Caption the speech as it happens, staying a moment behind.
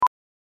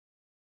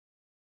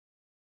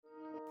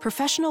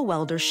Professional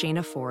welder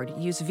Shayna Ford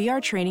used VR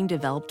training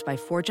developed by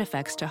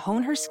ForgeFX to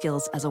hone her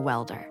skills as a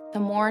welder. The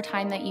more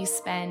time that you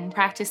spend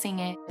practicing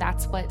it,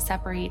 that's what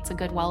separates a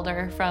good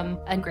welder from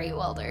a great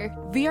welder.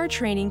 VR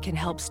training can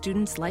help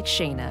students like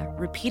Shayna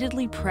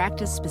repeatedly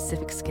practice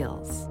specific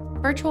skills.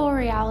 Virtual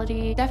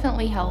reality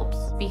definitely helps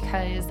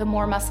because the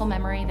more muscle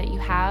memory that you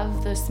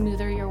have, the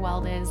smoother your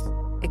weld is.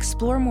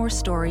 Explore more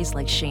stories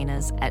like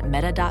Shayna's at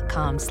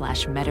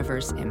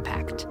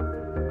meta.com/metaverseimpact.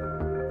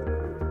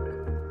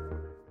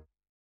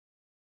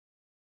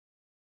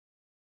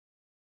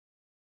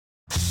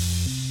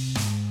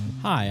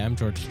 Hi, I'm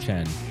George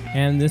Chen,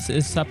 and this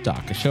is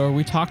SupDoc, a show where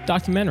we talk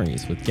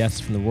documentaries with guests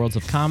from the worlds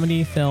of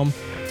comedy, film,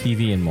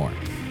 TV, and more.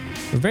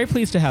 We're very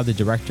pleased to have the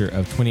director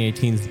of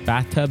 2018's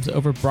Bathtubs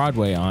Over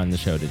Broadway on the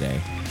show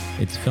today.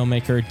 It's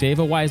filmmaker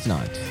Dava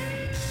Weisnant.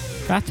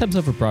 Bathtubs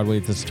Over Broadway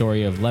is the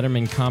story of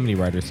Letterman comedy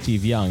writer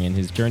Steve Young and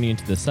his journey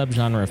into the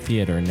subgenre of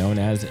theater known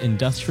as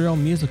industrial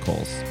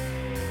musicals.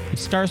 It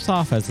starts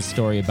off as a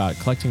story about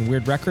collecting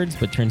weird records,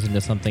 but turns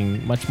into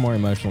something much more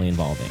emotionally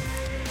involving.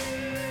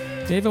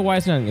 Dava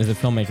Weisnant is a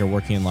filmmaker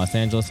working in Los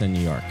Angeles and New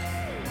York.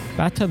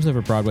 Bathtubs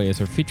Over Broadway is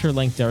her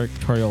feature-length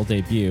directorial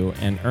debut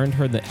and earned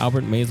her the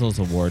Albert Maysles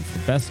Award for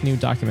Best New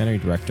Documentary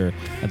Director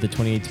at the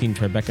 2018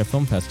 Tribeca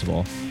Film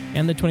Festival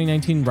and the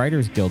 2019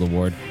 Writers Guild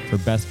Award for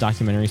Best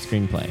Documentary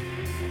Screenplay.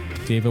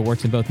 Dava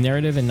worked in both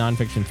narrative and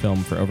nonfiction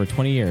film for over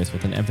 20 years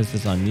with an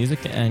emphasis on music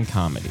and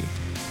comedy.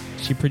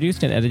 She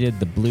produced and edited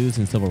the blues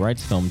and civil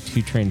rights film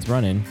Two Trains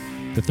Runnin',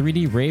 the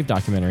 3D rave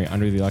documentary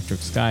Under the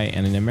Electric Sky,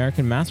 and an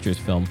American Masters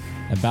film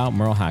about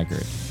Merle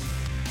Haggard.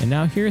 And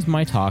now here's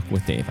my talk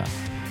with Dava.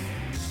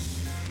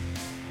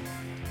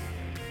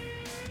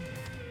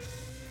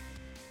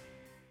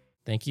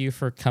 Thank you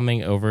for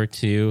coming over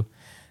to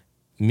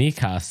Mi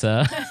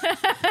Casa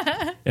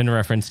in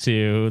reference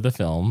to the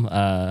film.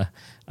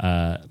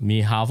 Mi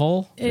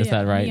Havel, is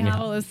that right? Mi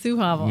Havel is Sue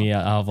Havel. Mi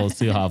Havel is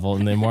Sue Havel.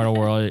 In the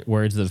immortal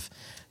words of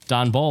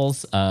Don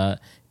Bowles,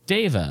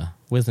 Dava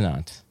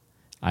Weisnant.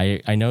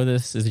 I know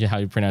this is how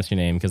you pronounce your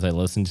name because I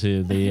listened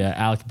to the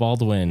Alec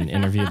Baldwin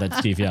interview that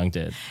Steve Young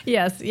did.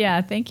 Yes,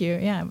 yeah, thank you.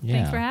 Yeah,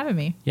 thanks for having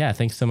me. Yeah,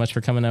 thanks so much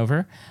for coming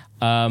over.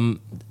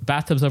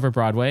 Bathtubs Over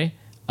Broadway.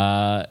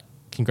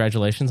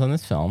 Congratulations on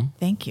this film.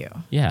 Thank you.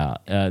 Yeah,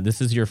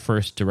 this is your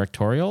first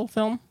directorial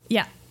film?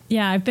 Yeah,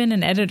 I've been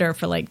an editor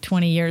for like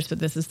 20 years, but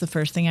this is the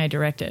first thing I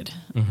directed.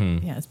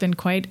 Mm-hmm. Yeah, it's been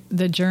quite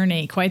the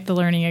journey, quite the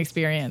learning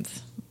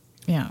experience.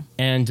 Yeah.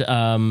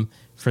 And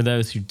for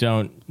those who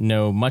don't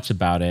know much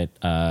about it,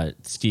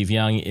 Steve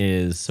Young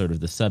is sort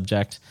of the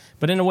subject,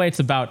 but in a way it's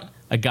about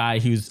a guy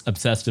who's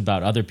obsessed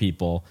about other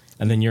people,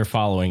 and then you're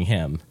following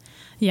him.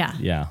 Yeah.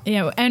 Yeah.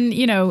 Yeah, and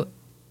you know,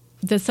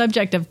 the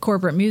subject of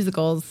corporate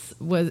musicals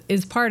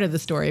is part of the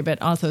story,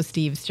 but also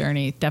Steve's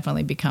journey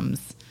definitely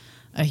becomes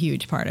a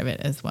huge part of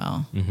it as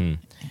well. Mm-hmm.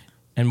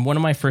 And one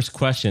of my first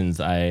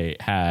questions I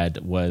had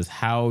was,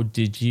 how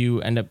did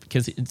you end up,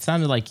 because it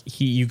sounded like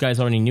you guys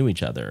already knew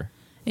each other.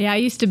 Yeah, I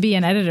used to be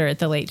an editor at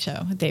The Late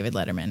Show with David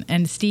Letterman,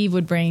 and Steve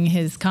would bring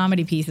his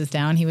comedy pieces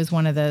down. He was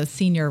one of the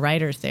senior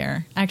writers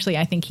there. Actually,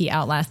 I think he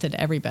outlasted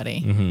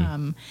everybody.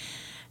 Mm-hmm.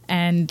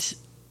 And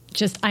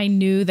just I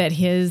knew that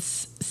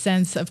his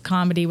sense of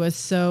comedy was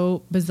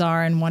so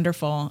bizarre and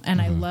wonderful,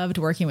 and I loved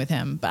working with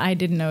him. But I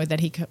didn't know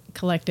that he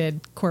collected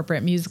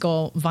corporate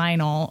musical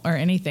vinyl or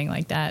anything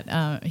like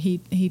that.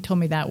 He told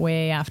me that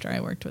way after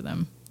I worked with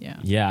him. Yeah.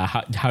 Yeah.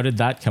 How did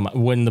that come up?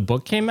 When the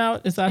book came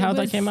out, is that how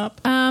that came up?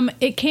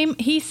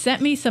 He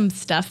sent me some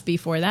stuff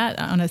before that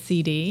on a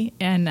CD.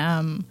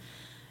 And,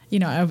 you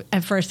know,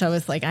 at first I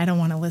was like, I don't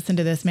want to listen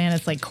to this, man.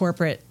 It's like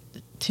corporate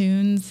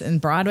tunes and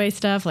Broadway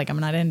stuff. Like, I'm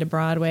not into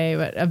Broadway.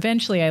 But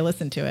eventually I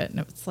listened to it and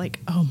it's like,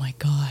 oh my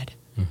God,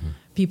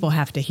 people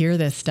have to hear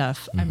this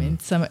stuff. I mean,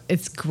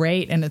 it's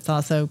great. And it's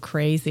also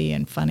crazy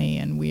and funny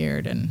and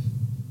weird and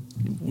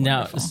wonderful.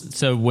 Now,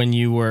 so when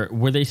you were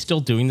they still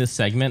doing this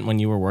segment when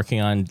you were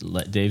working on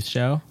Dave's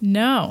show?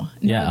 No.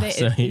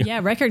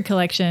 Yeah. Record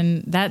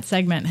collection, that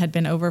segment had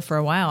been over for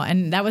a while.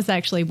 And that was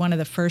actually one of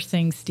the first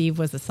things Steve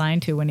was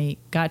assigned to when he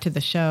got to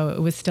the show.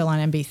 It was still on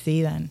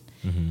NBC then.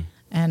 Mm-hmm.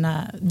 And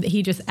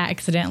he just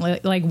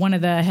accidentally, like one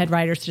of the head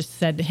writers just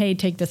said, hey,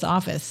 take this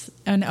office.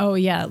 And oh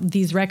yeah,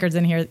 these records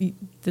in here,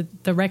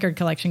 the record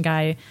collection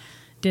guy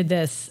did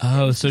this.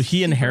 Oh, so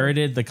he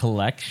inherited the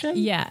collection?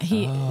 Yeah,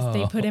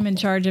 they put him in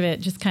charge of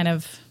it, just kind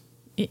of,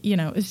 you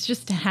know, it's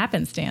just a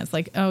happenstance.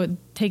 Like, oh,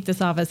 take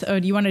this office. Oh,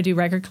 do you want to do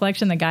record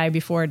collection? The guy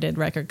before did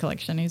record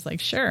collection. He's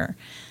like, sure.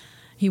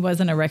 He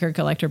wasn't a record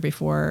collector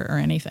before or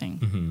anything.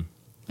 Mm-hmm.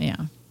 Yeah.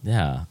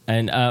 Yeah.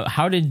 And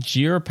how did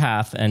your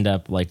path end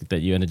up like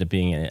that you ended up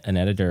being an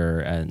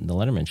editor at the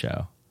Letterman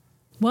show?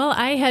 Well,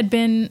 I had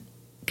been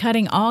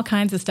cutting all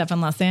kinds of stuff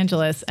in Los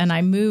Angeles, and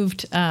I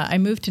moved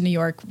to New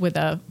York with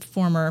a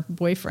former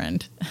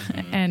boyfriend,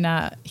 and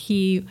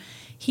he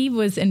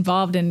was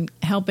involved in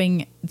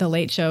helping The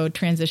Late Show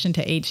transition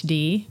to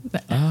HD.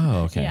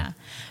 Oh, okay. Yeah.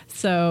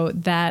 So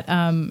that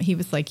he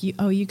was like,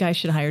 you guys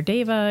should hire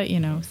Dava, you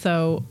know.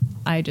 So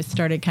I just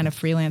started kind of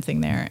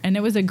freelancing there, and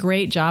it was a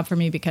great job for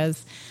me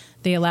because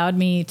they allowed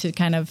me to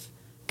kind of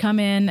come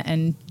in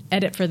and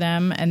edit for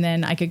them, and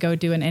then I could go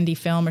do an indie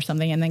film or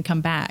something and then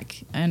come back.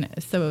 And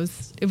so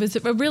it was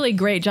a really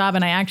great job.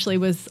 And I actually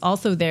was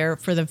also there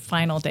for the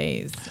final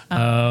days. They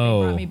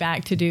brought me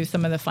back to do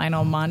some of the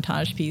final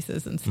montage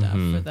pieces and stuff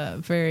for the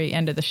very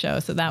end of the show.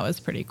 So that was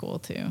pretty cool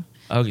too.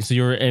 Okay, so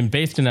you were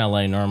based in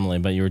LA normally,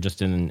 but you were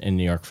just in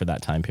New York for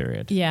that time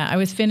period. Yeah, I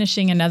was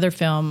finishing another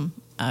film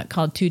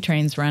called Two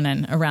Trains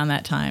Runnin' around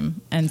that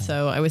time. And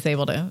so I was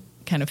able to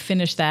kind of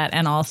finish that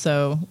and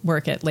also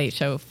work at Late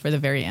Show for the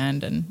very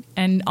end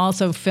and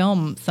also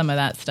film some of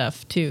that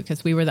stuff too,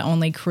 because we were the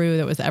only crew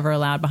that was ever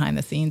allowed behind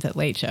the scenes at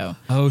Late Show.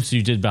 Oh, so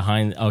you did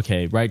behind.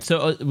 Okay, right.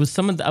 So it was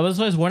I was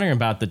always wondering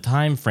about the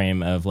time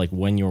frame of like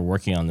when you were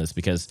working on this,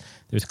 because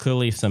there's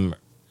clearly some,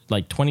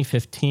 like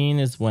 2015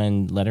 is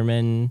when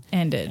Letterman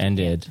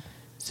ended. Yeah.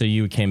 So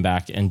you came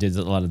back and did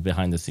a lot of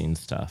behind the scenes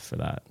stuff for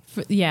that.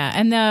 Yeah.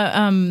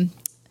 And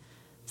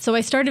so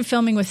I started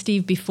filming with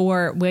Steve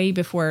way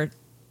before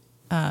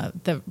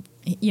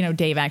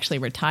Dave actually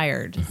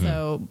retired.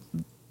 So,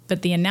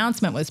 but the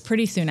announcement was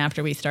pretty soon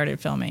after we started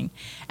filming.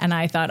 And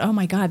I thought, oh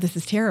my God, this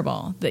is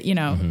terrible. That,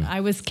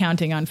 I was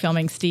counting on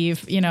filming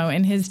Steve,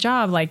 in his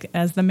job, like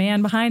as the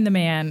man behind the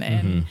man.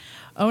 And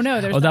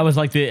that was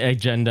like the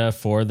agenda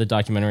for the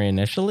documentary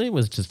initially,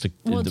 was just to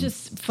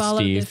just follow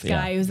Steve, this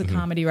guy who's a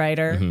comedy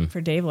writer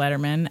for Dave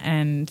Letterman.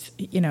 And,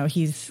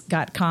 he's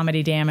got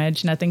comedy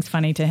damage. Nothing's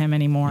funny to him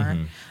anymore.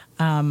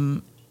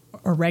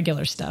 Or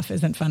regular stuff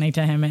isn't funny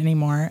to him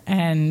anymore.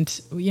 And,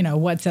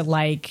 what's it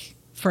like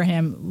for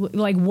him?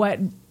 Like, what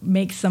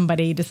makes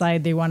somebody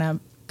decide they want to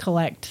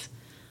collect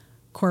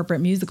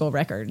corporate musical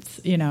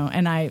records,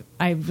 And I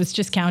was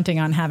just counting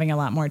on having a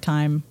lot more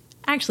time.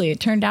 Actually, it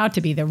turned out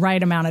to be the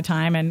right amount of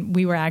time, and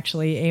we were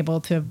actually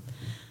able to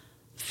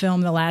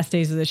film the last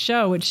days of the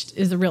show, which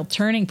is a real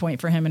turning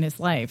point for him in his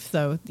life.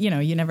 So,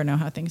 you never know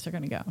how things are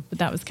going to go. But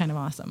that was kind of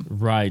awesome.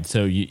 Right.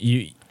 So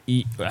he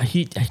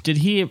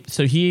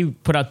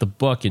put out the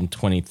book in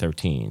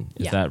 2013.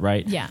 Is that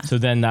right? Yeah. So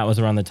then that was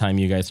around the time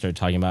you guys started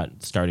talking about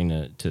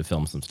starting to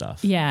film some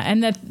stuff. Yeah.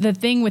 And the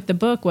thing with the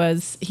book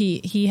was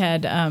he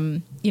had,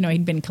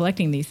 he'd been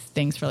collecting these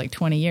things for like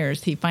 20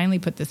 years. He finally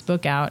put this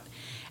book out,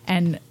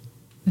 and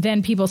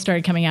then people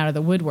started coming out of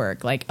the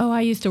woodwork like, oh,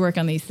 I used to work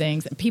on these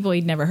things, people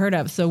he'd never heard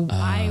of. So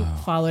I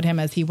followed him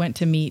as he went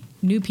to meet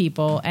new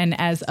people, and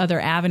as other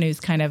avenues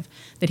kind of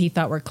that he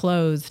thought were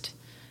closed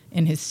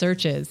in his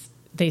searches,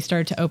 they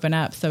started to open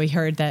up. So he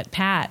heard that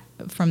Pat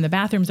from The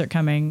Bathrooms Are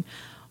Coming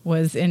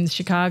was in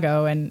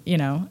Chicago, and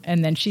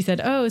and then she said,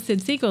 oh,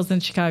 Sid Siegel's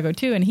in Chicago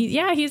too, and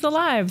he's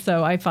alive.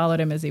 So I followed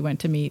him as he went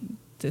to meet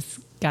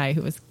this guy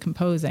who was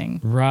composing.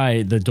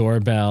 Right, the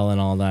doorbell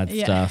and all that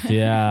stuff.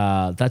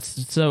 Yeah,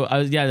 that's so. I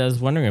was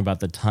wondering about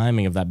the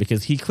timing of that,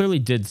 because he clearly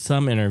did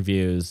some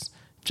interviews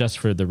just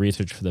for the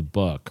research for the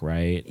book,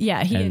 right?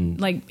 Yeah,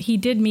 he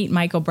did meet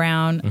Michael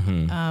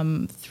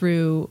Brown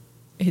through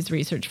his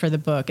research for the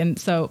book, and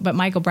so, but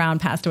Michael Brown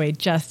passed away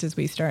just as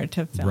we started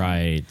to film.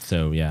 Right.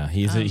 So yeah,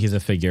 he's a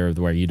figure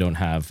where you don't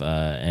have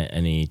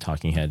any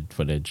talking head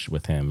footage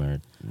with him, or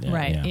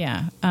right.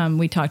 Yeah.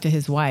 We talked to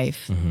his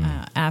wife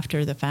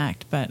after the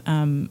fact, but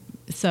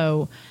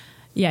so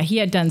yeah, he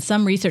had done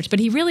some research, but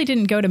he really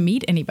didn't go to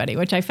meet anybody,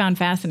 which I found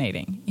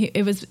fascinating.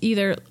 It was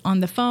either on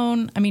the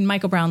phone. I mean,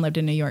 Michael Brown lived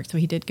in New York, so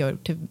he did go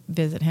to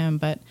visit him,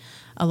 but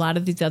a lot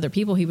of these other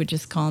people he would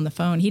just call on the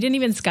phone. He didn't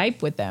even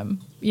Skype with them,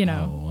 Oh,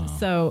 wow.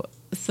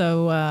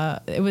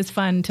 So it was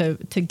fun to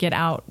get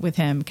out with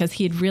him, because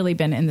he had really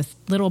been in this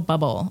little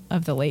bubble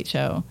of the Late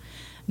Show.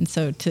 And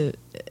so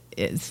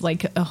it's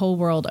like a whole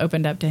world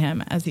opened up to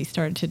him as he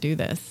started to do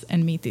this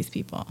and meet these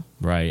people.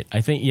 Right.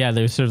 I think,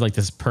 there's sort of like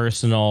this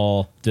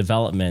personal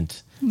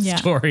development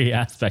story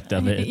aspect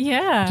of it.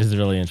 Yeah. Which is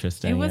really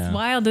interesting. It was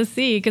wild to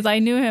see, because I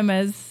knew him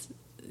as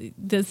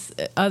this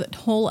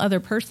whole other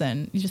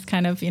person. He's just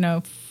kind of,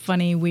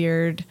 funny,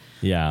 weird,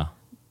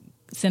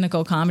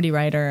 cynical comedy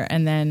writer.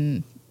 And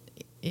then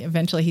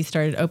eventually he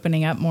started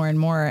opening up more and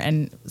more.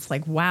 And it's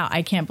like, wow,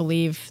 I can't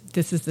believe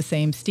this is the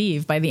same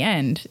Steve by the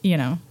end,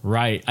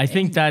 Right. I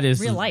think that is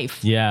real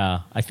life. Yeah.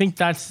 I think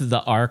that's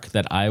the arc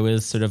that I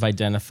was sort of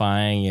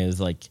identifying,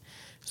 is like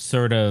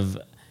sort of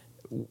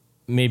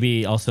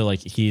maybe also like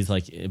he's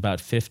like about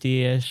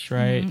 50-ish,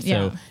 right?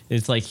 So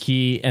it's like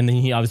and then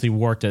he obviously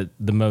worked at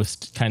the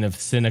most kind of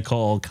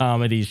cynical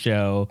comedy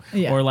show,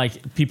 or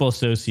like people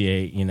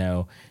associate,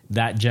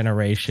 that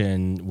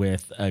generation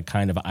with a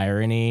kind of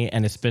irony,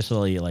 and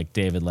especially like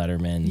David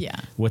Letterman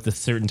with a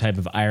certain type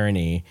of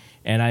irony.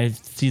 And I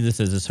see this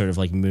as a sort of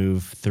like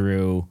move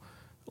through,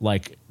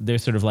 like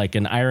there's sort of like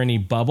an irony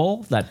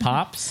bubble that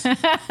pops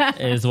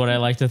is what I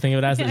like to think of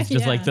it as. It's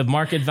just like the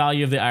market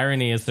value of the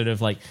irony is sort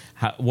of like,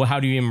 how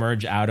do you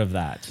emerge out of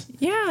that?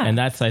 Yeah. And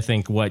that's, I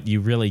think, what you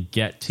really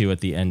get to at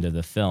the end of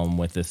the film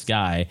with this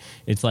guy.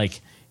 It's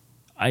like,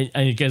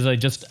 because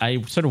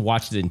I sort of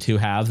watched it in two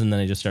halves, and then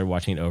I just started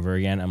watching it over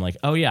again. I'm like,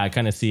 oh yeah, I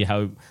kind of see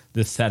how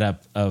the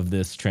setup of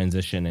this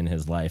transition in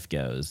his life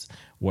goes,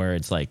 where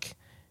it's like,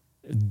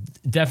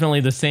 definitely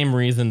the same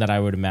reason that I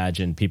would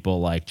imagine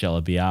people like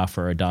Jello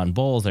Biafra or Don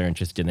Bowles are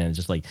interested in. It's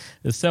just like,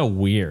 it's so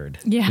weird.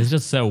 Yeah. It's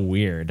just so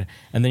weird.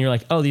 And then you're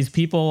like, oh, these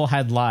people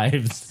had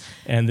lives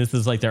and this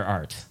is like their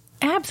art.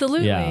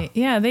 Absolutely.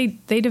 Yeah,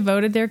 they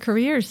devoted their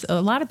careers.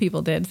 A lot of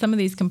people did. Some of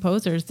these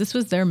composers, this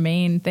was their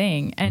main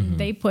thing. And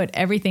they put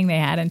everything they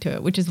had into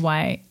it, which is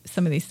why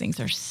some of these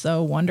things are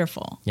so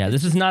wonderful. Yeah,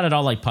 this is not at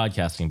all like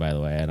podcasting, by the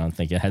way. I don't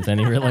think it has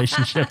any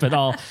relationship at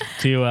all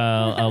to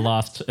a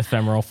lost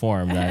ephemeral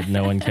form that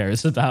no one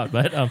cares about.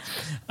 But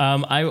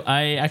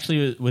I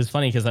actually was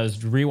funny because I was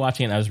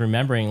rewatching it and I was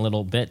remembering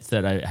little bits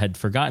that I had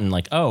forgotten.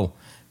 Like,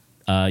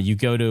 you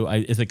go to,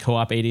 is it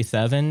Co-op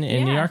 87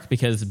 in New York?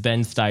 Because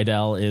Ben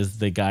Steidel is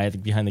the guy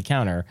behind the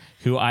counter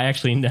who I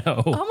actually know.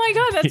 Oh my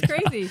God, that's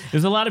crazy.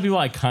 There's a lot of people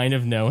I kind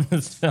of know in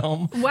this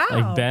film. Wow.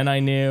 Like Ben I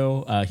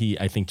knew. He,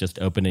 I think, just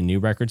opened a new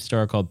record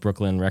store called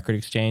Brooklyn Record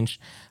Exchange.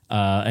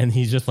 And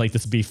he's just like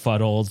this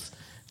befuddled,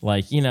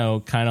 like,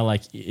 kind of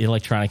like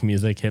electronic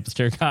music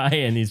hipster guy.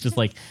 And he's just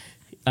like,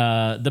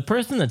 the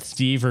person that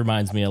Steve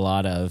reminds me a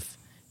lot of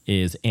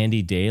is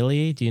Andy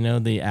Daly. Do you know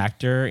the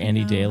actor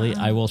Andy Daly?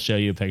 I will show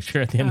you a picture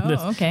at the end of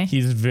this. Okay.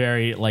 He's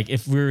very, like,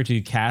 if we were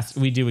to cast,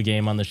 we do a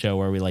game on the show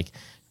where we like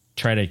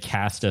try to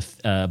cast a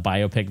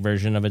biopic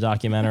version of a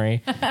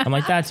documentary. I'm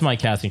like, that's my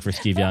casting for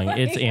Steve Young.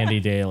 It's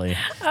Andy Daly.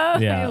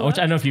 Yeah, which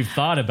I don't know if you've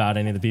thought about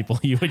any of the people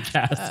you would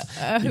cast.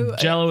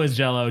 Jello is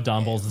Jello,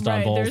 Don Bowles is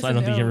Don Bowles. I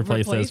don't think you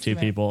replace those two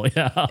people.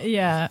 Yeah.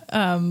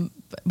 Yeah.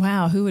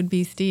 Wow, who would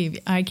be Steve?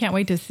 I can't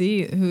wait to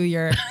see who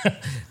you're...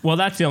 Well,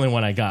 that's the only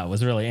one I got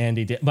was really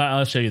Andy. But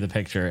I'll show you the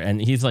picture.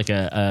 And he's like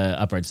a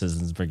Upright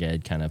Citizens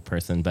Brigade kind of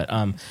person. But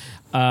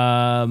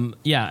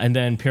yeah, and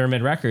then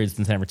Pyramid Records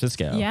in San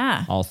Francisco.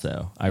 Yeah.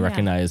 Also, I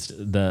recognized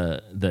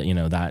the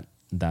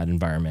that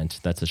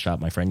environment. That's a shop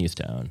my friend used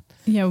to own.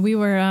 Yeah, we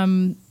were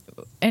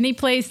any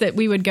place that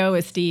we would go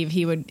with Steve,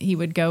 he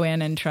would go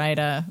in and try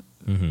to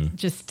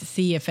just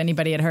see if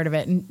anybody had heard of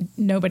it. And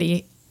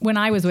nobody, when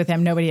I was with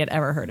him, nobody had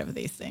ever heard of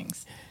these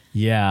things.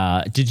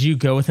 Yeah. Did you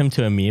go with him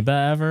to Amoeba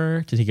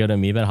ever? Did he go to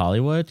Amoeba at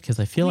Hollywood? Because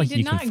I feel like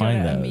you can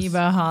find those.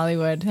 Amoeba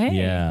Hollywood. Hey.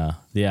 Yeah.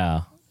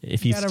 Yeah.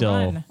 If he's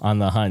still on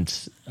the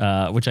hunt,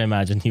 which I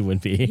imagine he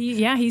would be.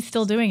 He's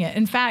still doing it.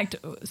 In fact,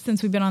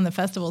 since we've been on the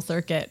festival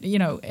circuit,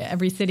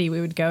 every city we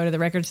would go to the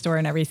record store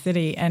in every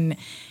city. And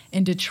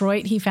in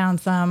Detroit, he found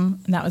some,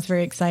 and that was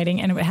very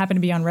exciting. And it happened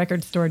to be on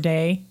Record Store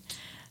Day.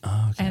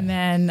 Oh, okay.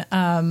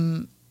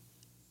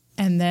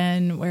 And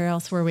then where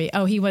else were we?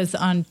 Oh, he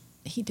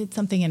did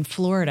something in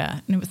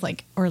Florida, and it was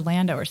like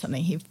Orlando or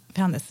something. He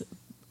found this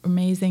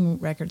amazing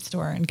record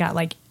store and got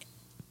like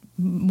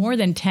more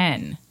than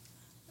 10.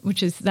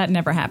 That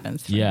never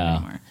happens for him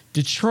anymore.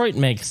 Detroit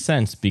makes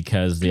sense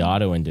because the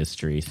auto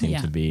industry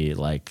seems to be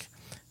like,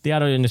 the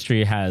auto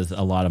industry has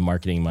a lot of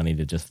marketing money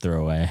to just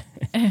throw away.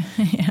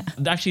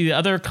 Actually, the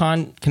other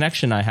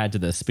connection I had to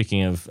this,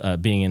 speaking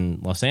of being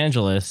in Los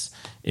Angeles,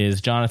 is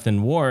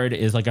Jonathan Ward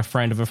is like a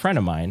friend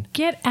of mine.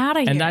 Get out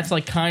of here. And that's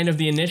like kind of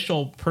the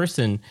initial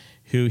person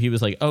who he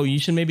was like, oh, you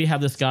should maybe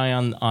have this guy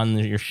on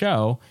your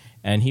show.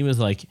 And he was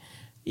like,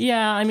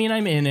 yeah, I mean,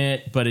 I'm in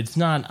it, but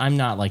I'm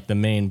not like the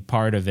main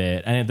part of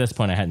it. And at this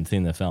point I hadn't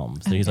seen the film.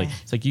 So he's like,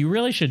 you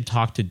really should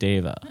talk to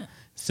Deva.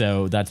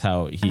 So that's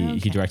how he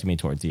directed me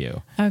towards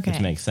you, which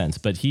makes sense.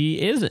 But he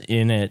is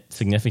in it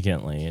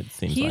significantly, it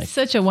seems like. He's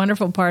such a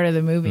wonderful part of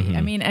the movie. Mm-hmm.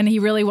 I mean, and he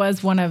really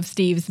was one of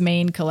Steve's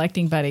main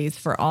collecting buddies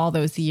for all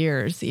those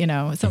years,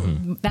 So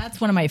that's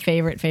one of my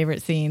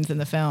favorite scenes in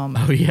the film.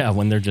 Oh, yeah,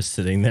 when they're just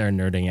sitting there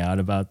nerding out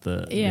about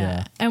the...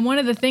 Yeah. And one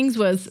of the things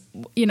was,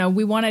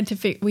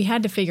 we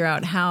had to figure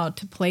out how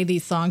to play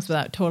these songs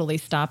without totally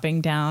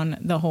stopping down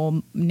the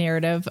whole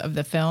narrative of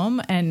the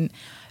film. And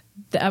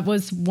that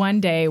was one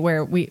day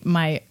where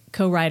my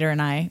co-writer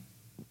and I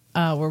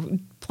were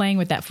playing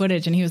with that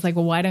footage, and he was like,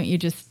 well, why don't you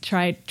just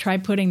try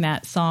putting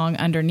that song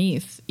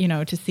underneath,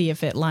 to see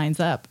if it lines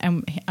up?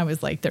 And I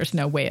was like, there's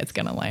no way it's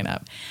going to line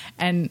up.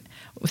 And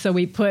so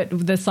we put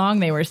the song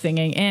they were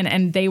singing in,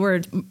 and they were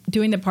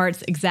doing the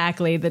parts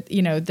exactly that,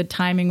 the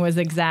timing was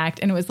exact.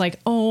 And it was like,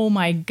 oh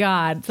my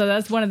God. So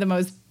that's one of the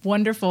most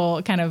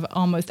wonderful kind of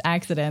almost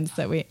accidents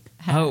that we...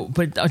 Oh,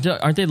 but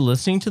aren't they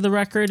listening to the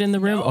record in the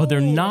room? No, oh, they're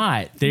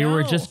not. They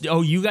were just,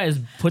 you guys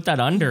put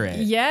that under it.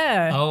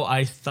 Yeah. Oh,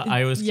 I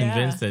was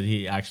convinced that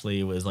he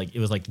actually was like, it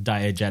was like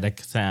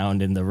diegetic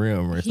sound in the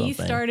room or something. He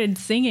started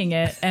singing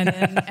it, and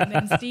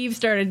then Steve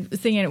started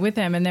singing it with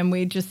him, and then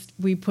we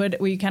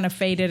kind of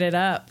faded it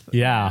up.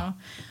 Yeah.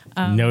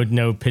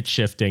 No pitch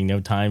shifting, no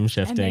time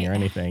shifting or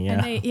anything.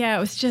 Yeah. It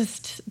was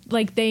just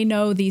like they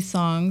know these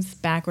songs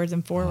backwards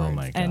and forwards. Oh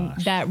my gosh. And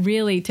that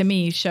really, to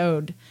me,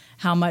 showed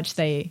how much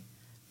they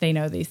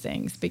know these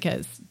things,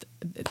 because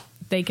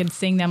they could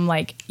sing them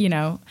like,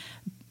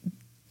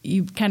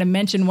 you kind of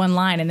mention one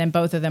line and then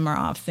both of them are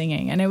off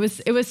singing. And it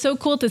was so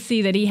cool to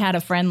see that he had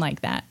a friend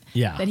like that.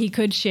 Yeah. That he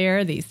could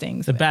share these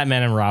things. The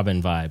Batman and Robin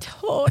vibe.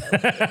 Totally.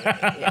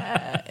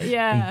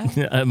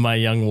 Yeah. My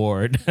young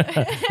ward.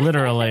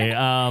 Literally.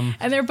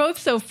 And they're both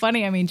so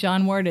funny. I mean,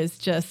 John Ward is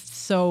just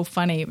so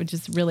funny, but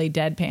just really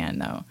deadpan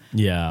though.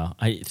 Yeah.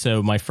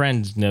 So my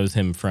friend knows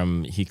him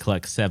from, he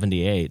collects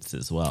 78s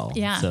as well.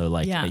 Yeah. So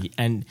like,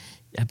 and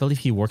I believe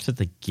he works at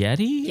the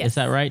Getty. Yes. Is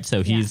that right?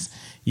 So he's,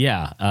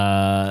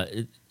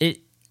 it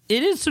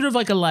is sort of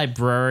like a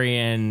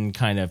librarian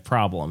kind of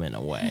problem in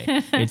a way.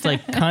 It's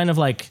like kind of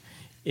like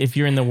if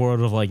you're in the world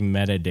of like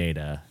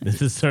metadata,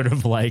 this is sort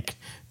of like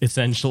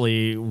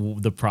essentially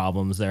the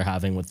problems they're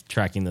having with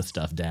tracking this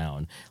stuff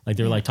down. Like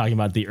they're like talking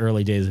about the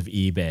early days of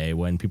eBay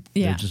when people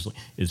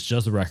it's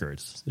just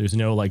records. There's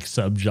no like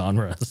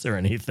subgenres or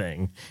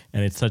anything,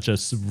 and it's such a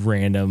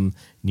random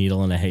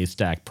needle in a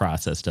haystack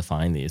process to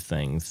find these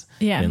things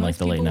in like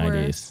the late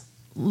 90s.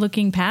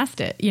 Looking past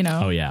it, you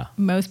know. Oh yeah.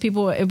 Most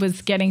people, it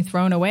was getting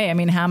thrown away. I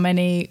mean, how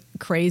many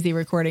crazy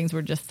recordings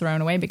were just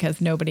thrown away because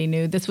nobody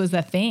knew this was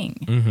a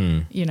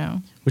thing, you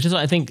know. Which is,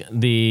 I think,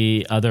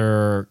 the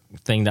other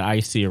thing that I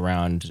see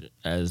around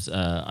as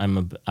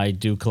I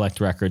do collect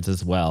records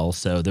as well.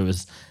 So there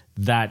was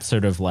that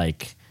sort of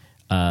like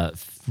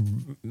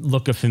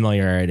look of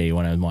familiarity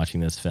when I was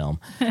watching this film.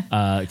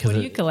 What do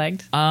you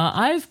collect?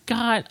 I've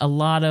got a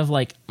lot of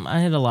like, I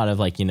had a lot of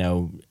like, you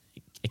know,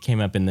 it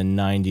came up in the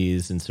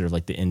 90s and sort of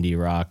like the indie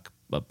rock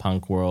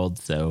punk world.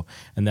 So,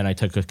 and then I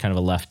took a kind of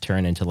a left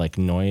turn into like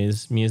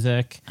noise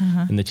music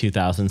in the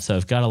 2000s. So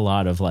I've got a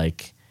lot of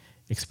like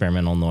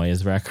experimental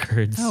noise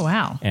records. Oh,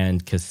 wow.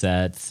 And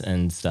cassettes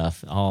and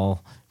stuff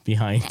all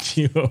behind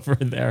you over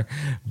there.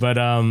 But,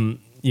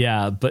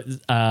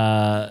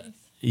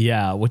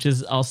 which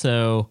is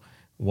also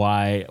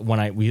why when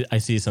I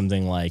see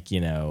something like,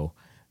 you know,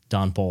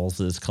 Don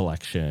Bowles'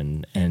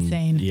 collection and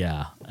insane.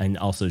 And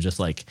also just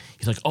like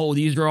he's like, oh,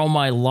 these are all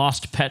my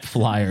lost pet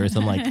flyers.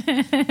 I'm like,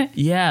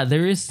 yeah,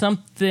 there is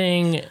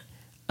something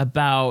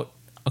about,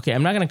 okay,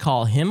 I'm not going to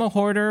call him a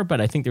hoarder, but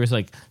I think there's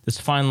like this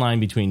fine line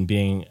between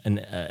being an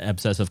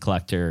obsessive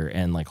collector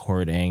and like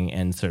hoarding,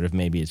 and sort of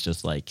maybe it's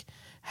just like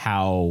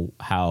how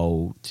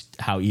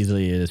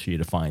easily it is for you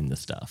to find the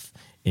stuff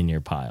in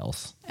your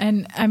piles.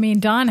 And I mean,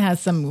 Don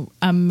has some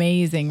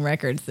amazing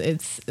records.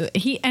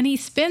 He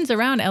spins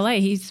around LA.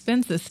 He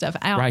spins this stuff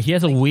out. Right. He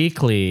has a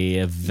weekly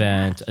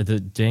event at the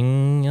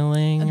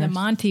Ding-a-ling. The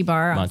Monty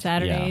Bar on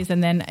Saturdays.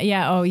 And then,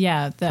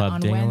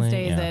 on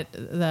Wednesdays at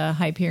the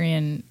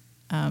Hyperion.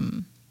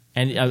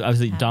 And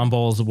obviously, Don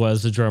Bowles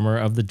was the drummer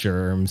of the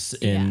Germs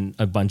in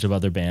a bunch of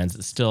other bands.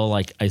 It's still,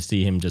 like, I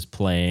see him just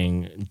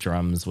playing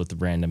drums with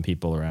random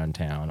people around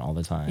town all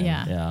the time.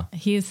 Yeah.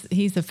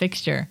 He's a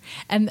fixture.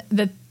 And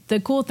the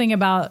cool thing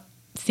about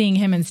seeing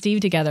him and Steve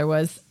together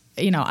was,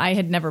 you know, I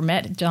had never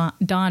met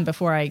Don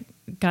before I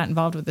got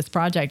involved with this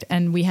project,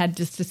 and we had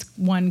just this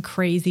one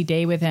crazy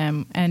day with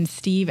him, and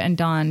Steve and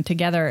Don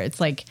together,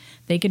 it's like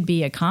they could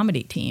be a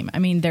comedy team. I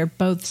mean, they're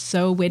both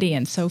so witty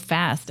and so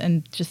fast,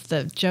 and just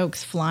the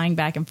jokes flying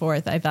back and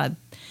forth. I thought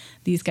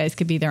these guys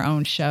could be their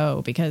own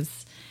show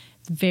because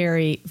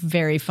very,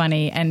 very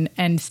funny,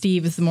 and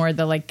Steve is more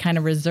the like kind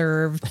of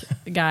reserved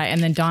guy,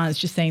 and then Don is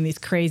just saying these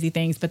crazy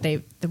things, but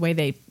the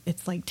way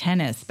it's like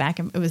tennis back,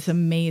 it was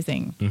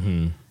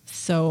amazing.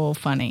 So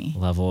funny.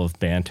 Level of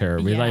banter.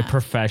 Really like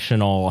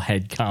professional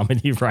head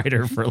comedy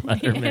writer for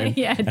Letterman.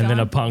 And then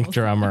a punk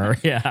drummer.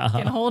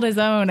 Can hold his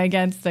own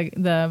against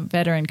the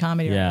veteran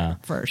comedy writer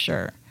for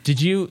sure.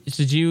 Did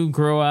you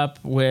grow up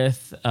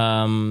with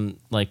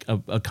like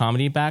a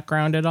comedy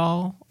background at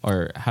all?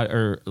 Or how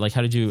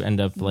did you end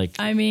up like?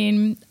 I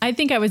mean, I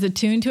think I was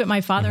attuned to it.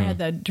 My father had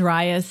the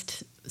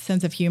driest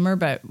sense of humor,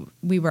 but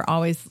we were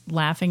always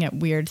laughing at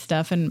weird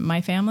stuff in my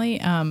family.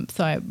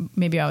 So I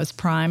was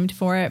primed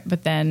for it,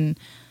 but then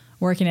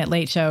working at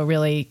Late Show,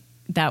 really,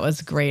 that was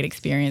a great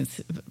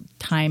experience,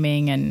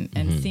 timing and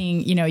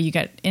seeing, you know, you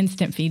got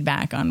instant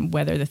feedback on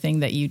whether the thing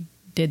that you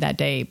did that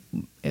day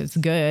is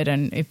good,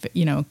 and if,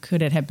 you know,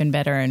 could it have been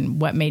better,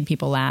 and what made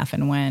people laugh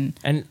and when.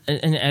 And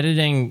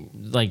editing,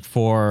 like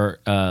for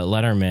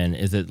Letterman,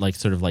 is it like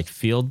sort of like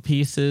field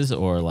pieces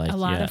or like a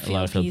lot of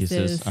field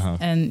pieces.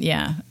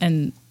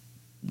 And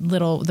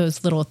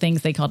those little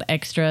things they called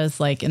extras,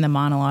 like in the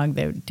monologue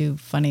they would do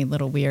funny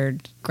little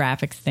weird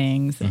graphics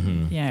things,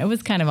 and it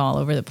was kind of all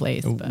over the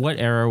place. But what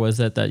era was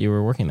it that you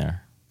were working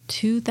there?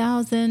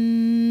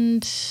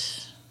 2000.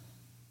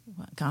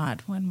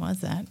 God, when was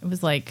that? It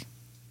was like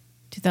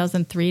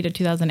 2003 to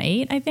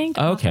 2008, I think.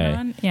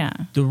 Okay. Yeah.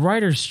 The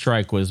writer's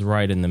strike was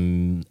right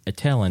in the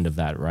tail end of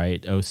that,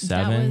 right?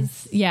 07?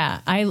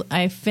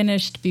 I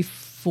finished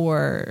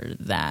before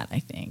that, I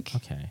think.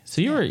 Okay.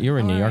 So you were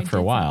in New York for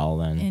a while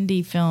then.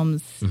 Indie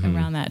films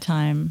around that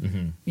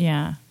time.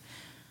 Yeah.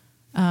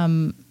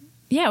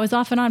 It was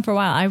off and on for a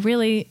while.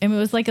 It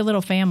was like a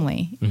little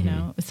family, you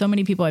know. so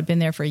many people had been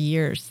there for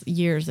years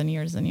and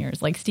years and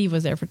years. Like Steve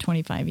was there for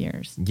 25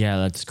 years. Yeah,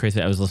 that's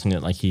crazy. I was listening to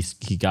like he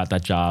got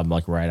that job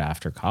like right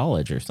after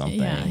college or something.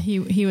 Yeah,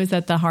 he was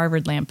at the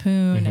Harvard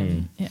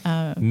Lampoon.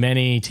 And,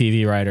 many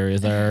TV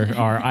writers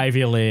are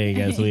Ivy League,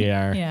 as we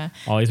are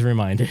always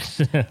reminded.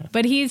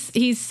 But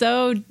he's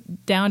so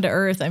down to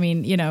earth. I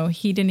mean,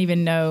 he didn't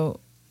even know.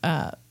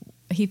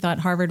 He thought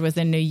Harvard was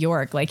in New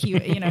York. Like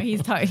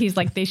he's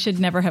like, they should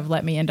never have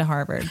let me into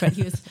Harvard, but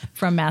he was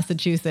from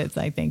Massachusetts.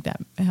 I think that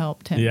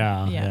helped him.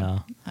 Yeah.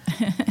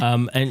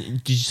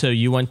 And so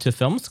you went to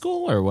film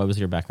school, or what was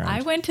your background?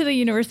 I went to the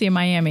University of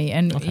Miami,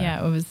 and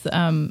it was,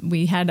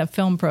 we had a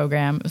film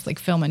program. It was like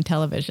film and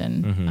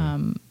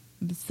television.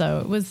 So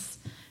it was,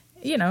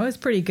 it was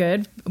pretty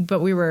good,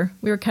 but we were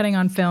cutting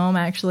on film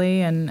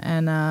actually. And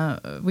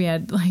we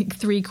had like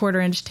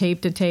 3/4 inch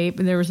tape to tape.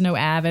 There was no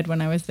Avid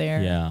when I was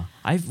there. Yeah.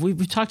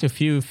 We've talked to a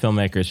few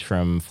filmmakers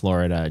from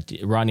Florida.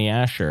 Rodney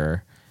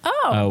Asher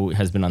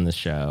has been on this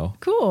show.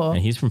 Cool.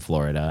 And he's from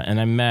Florida.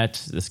 And I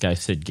met this guy,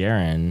 Sid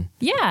Guerin.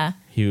 Yeah.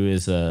 Who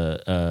is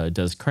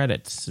does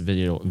credits,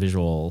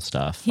 visual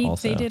stuff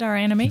also. They did our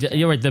animation.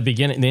 You're right, the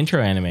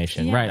intro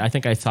animation. Yeah. Right. I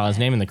think I saw his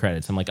name in the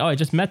credits. I'm like, oh, I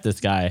just met this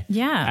guy.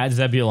 Yeah. At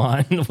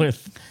Zebulon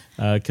with,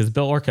 because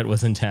Bill Orcutt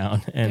was in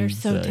town. And they're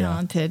so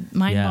talented.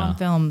 Mindbomb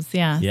Films.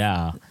 Yeah.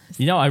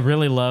 Yeah. I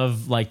really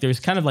love, like, there's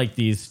kind of like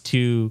these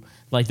two,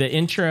 like the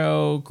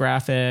intro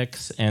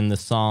graphics and the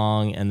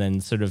song, and then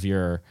sort of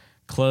your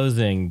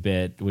closing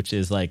bit, which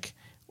is like,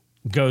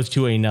 goes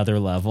to another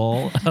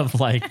level of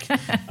like,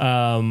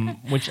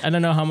 which I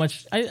don't know how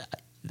much,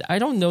 I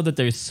don't know that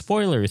there's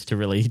spoilers to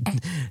really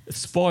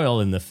spoil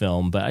in the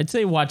film, but I'd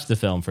say watch the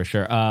film for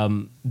sure.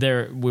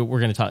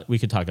 We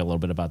could talk a little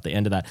bit about the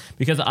end of that,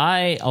 because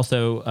I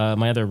also,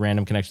 my other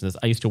random connection is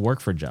I used to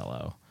work for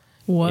Jell-O.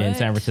 What? In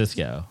San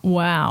Francisco.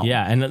 Wow.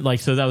 Yeah, and like,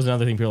 so that was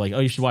another thing. People were like, oh,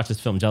 you should watch this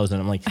film, Jell-O's in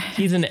it. I'm like,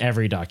 he's in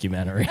every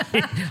documentary.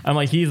 I'm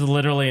like, he's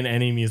literally in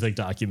any music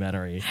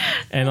documentary.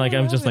 And like,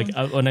 I'm just like,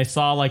 when I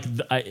saw like,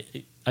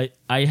 I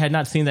had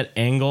not seen that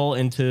angle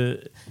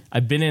into,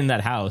 I've been in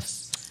that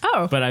house.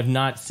 Oh. But I've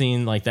not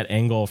seen like that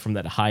angle from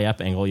that high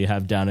up angle you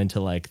have down into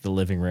like the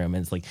living room.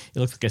 And it's like, it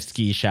looks like a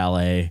ski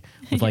chalet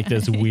with like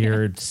those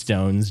weird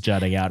stones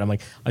jutting out. I'm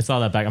like, I saw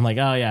that back. I'm like,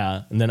 oh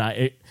yeah. And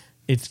then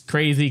it's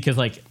crazy because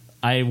like,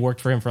 I worked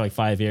for him for like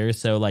 5 years.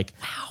 So like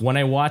when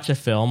I watch a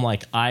film,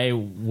 like I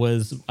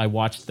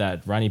watched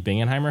that Ronnie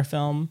Bingenheimer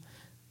film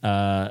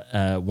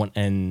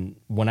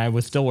when I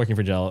was still working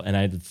for Jell-O, and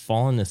I'd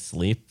fallen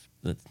asleep.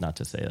 That's not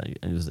to say that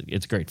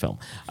it's a great film.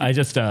 I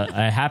just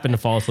I happened to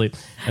fall asleep,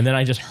 and then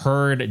I just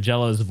heard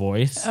Jell-O's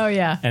voice. Oh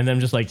yeah. And then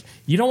I'm just like,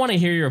 you don't want to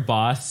hear your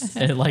boss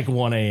at like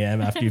 1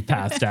 a.m. after you've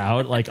passed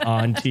out, like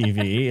on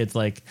TV. It's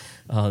like,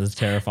 oh, this is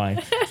terrifying.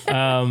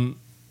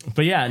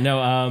 But yeah,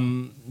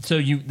 no. So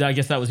I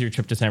guess that was your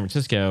trip to San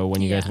Francisco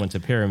when you guys went to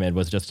Pyramid,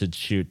 was just to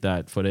shoot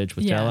that footage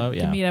with Jell-O.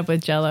 Yeah, to meet up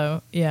with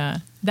Jell-O. Yeah,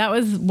 that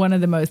was one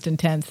of the most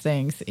intense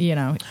things.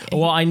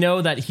 Well, I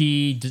know that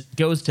he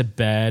goes to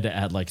bed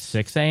at like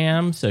 6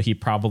 a.m. So he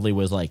probably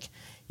was like,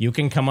 "You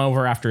can come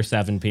over after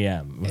 7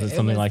 p.m." Was it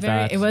something like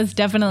that? It was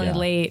definitely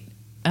late.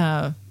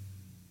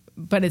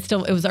 But it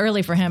was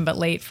early for him, but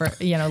late for,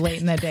 late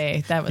in the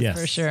day. That was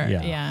for sure.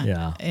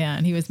 Yeah.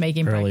 And he was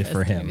making early breakfast.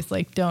 For him. He was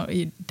like,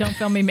 don't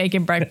film me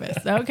making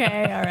breakfast.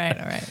 Okay. All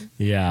right.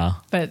 Yeah.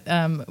 But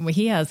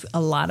he has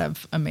a lot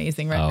of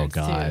amazing records.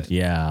 Oh God. Too.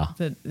 Yeah.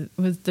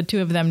 The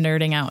two of them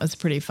nerding out was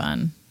pretty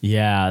fun.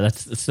 Yeah.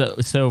 That's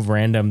so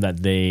random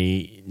that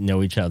they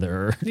know each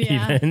other.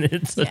 Yeah. Even.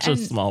 It's such a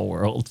small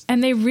world.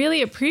 And they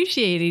really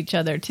appreciate each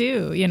other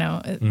too.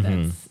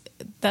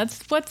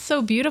 That's what's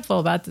so beautiful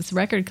about this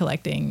record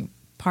collecting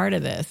part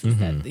of this, is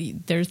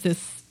that there's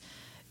this,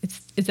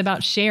 it's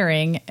about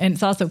sharing, and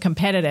it's also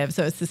competitive.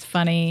 So it's this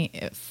funny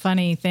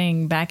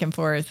thing back and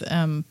forth.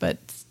 But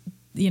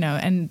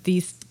and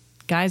these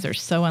guys are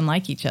so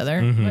unlike each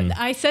other. But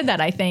I said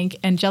that, I think,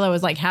 and Jell-O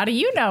was like, how do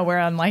you know we're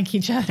unlike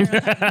each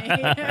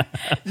other?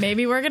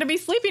 Maybe we're going to be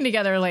sleeping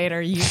together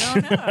later. You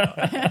don't know.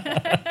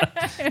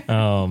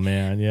 Oh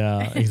man.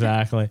 Yeah,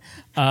 exactly.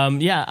 I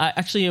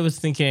was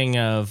thinking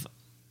of,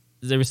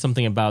 there was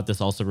something about this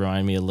also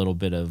reminded me a little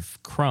bit of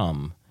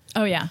Crumb.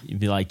 Oh yeah. You'd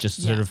be like,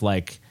 just sort of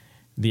like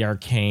the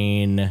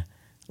arcane,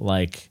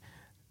 like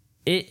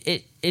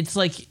it's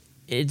like,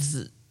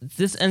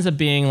 this ends up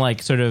being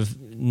like sort of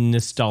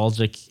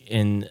nostalgic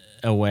in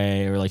a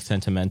way, or like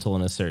sentimental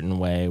in a certain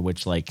way,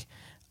 which like,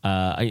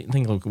 I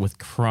think like with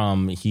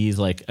Crumb, he's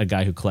like a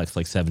guy who collects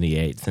like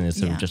 78s and is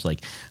sort of just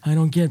like, I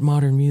don't get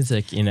modern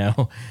music, Yeah.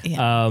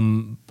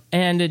 And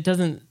it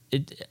doesn't,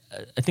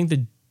 I think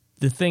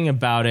the thing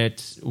about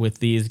it with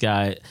these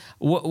guys,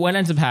 what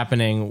ends up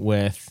happening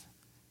with,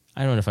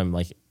 I don't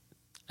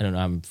know,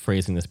 I'm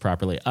phrasing this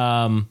properly.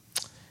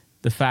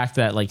 The fact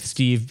that like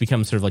Steve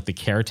becomes sort of like the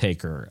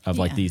caretaker of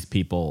like these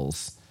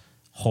people's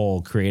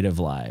whole creative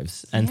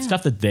lives and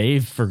stuff that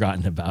they've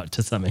forgotten about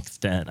to some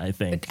extent, I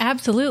think.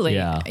 Absolutely.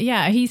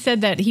 Yeah. He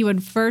said that he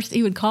would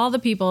call the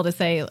people to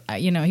say,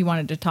 he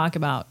wanted to talk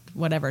about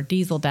whatever,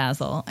 Diesel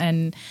Dazzle.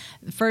 And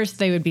first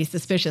they would be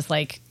suspicious,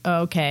 like,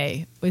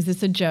 okay, is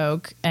this a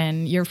joke?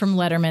 And you're from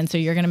Letterman, so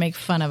you're going to make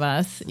fun of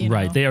us. You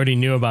Right. know? They already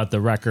knew about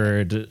the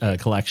record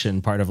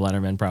collection part of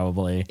Letterman,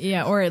 probably.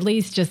 Yeah, or at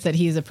least just that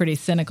he's a pretty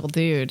cynical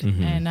dude.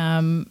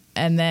 And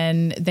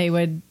then they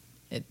would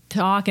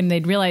talk and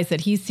they'd realize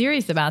that he's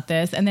serious about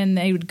this, and then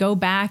they would go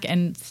back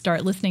and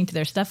start listening to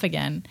their stuff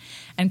again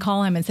and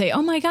call him and say,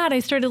 oh my God, I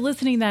started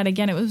listening to that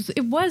again.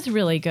 It was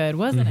really good,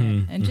 wasn't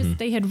it? And just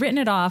they had written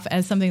it off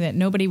as something that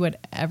nobody would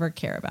ever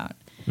care about.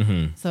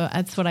 So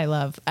that's what I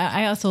love.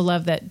 I also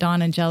love that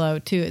Dawn and Jello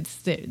too.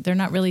 They're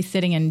not really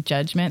sitting in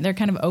judgment. They're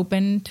kind of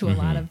open to a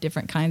lot of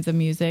different kinds of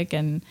music,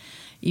 and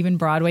even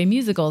Broadway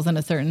musicals on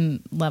a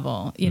certain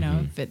level, you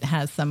know, if it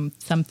has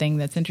something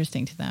that's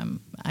interesting to them.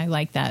 I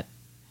like that,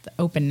 the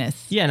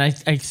openness. Yeah, and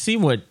I see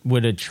what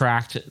would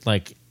attract,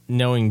 like,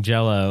 knowing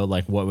Jello,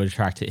 like, what would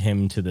attract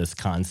him to this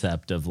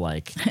concept of,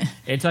 like,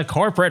 it's a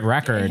corporate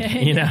record,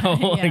 you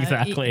know? Yeah,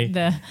 exactly.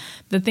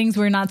 The things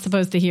we're not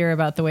supposed to hear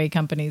about the way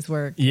companies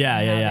work. Yeah,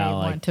 and how yeah. They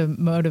want to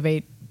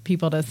motivate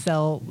people to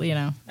sell, you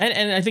know.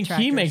 And I think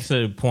he trackers. makes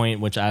a point,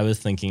 which I was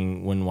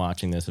thinking when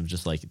watching this, of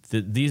just like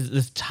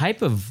this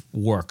type of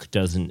work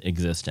doesn't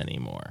exist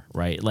anymore,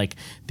 right? Like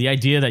the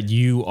idea that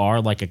you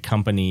are like a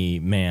company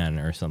man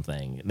or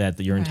something, that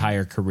your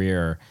entire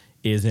career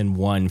is in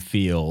one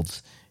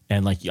field.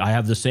 And like, I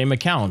have the same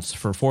accounts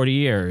for 40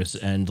 years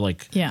and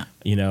like,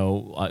 you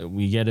know,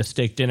 we get a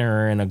steak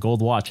dinner and a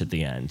gold watch at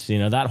the end. You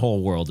know, that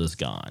whole world is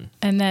gone.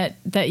 And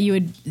that you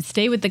would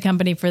stay with the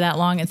company for that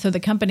long. And so the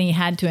company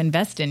had to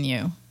invest in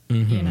you.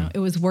 You know, it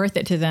was worth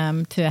it to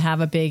them to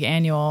have a big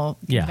annual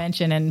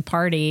convention and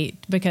party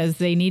because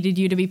they needed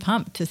you to be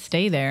pumped to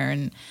stay there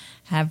and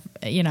have,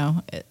 you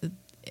know,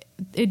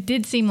 it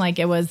did seem like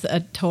it was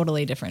a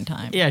totally different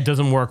time. Yeah, it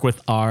doesn't work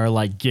with our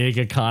like gig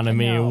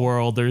economy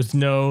world. There's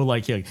no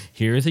like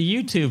here's a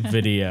YouTube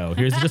video.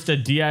 Here's just a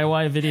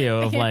DIY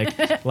video of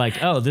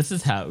like oh, this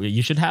is how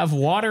you should have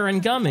water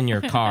and gum in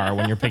your car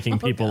when you're picking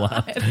people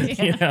up.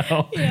 You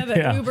know?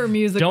 The Uber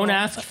musical. Don't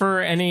ask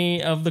for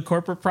any of the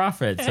corporate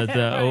profits that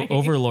the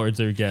overlords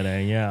are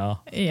getting.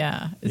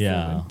 It's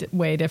a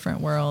way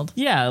different world.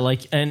 Yeah,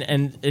 like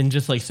and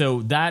just like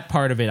so that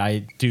part of it I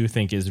do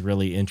think is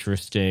really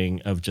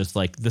interesting of just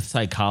like the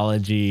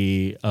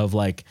psychology of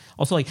like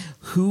also like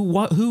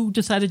who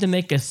decided to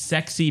make a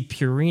sexy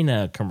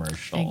Purina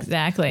commercial.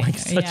 Exactly. Like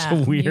such a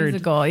weird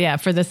musical,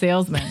 for the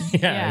salesman.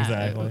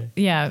 Exactly.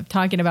 Yeah,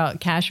 talking about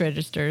cash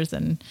registers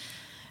and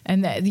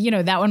that, you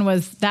know,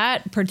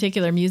 that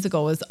particular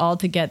musical was all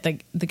to get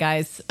the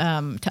guys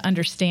to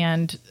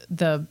understand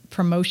the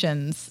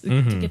promotions,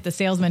 to get the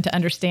salesman to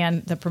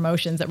understand the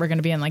promotions that were going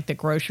to be in like the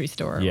grocery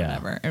store or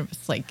whatever. It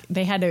was like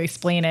they had to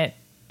explain it.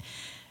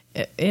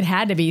 It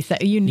had to be,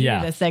 you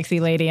needed a sexy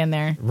lady in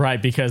there.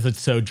 Right, because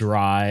it's so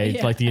dry.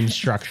 It's like the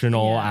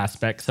instructional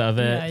aspects of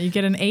it.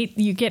 Yeah,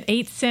 you get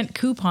 8-cent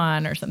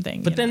coupon or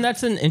something. But then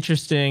that's an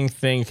interesting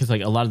thing because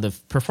like a lot of the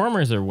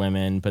performers are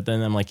women, but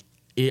then I'm like,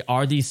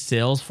 are these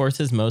sales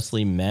forces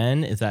mostly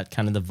men? Is that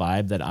kind of the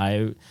vibe that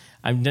I'm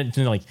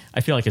like,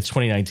 I feel like it's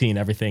 2019.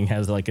 Everything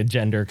has like a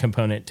gender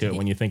component to it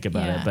when you think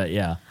about it. But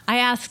I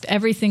asked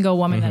every single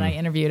woman that I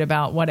interviewed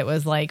about what it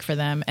was like for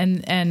them.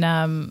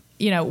 And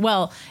you know,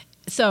 well,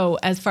 so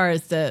as far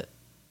as the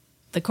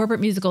corporate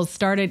musicals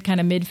started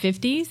kind of mid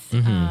 50s,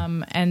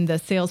 and the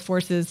sales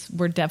forces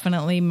were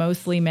definitely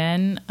mostly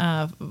men.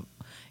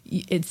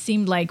 It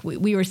seemed like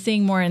we were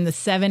seeing more in the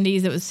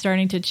 70s. It was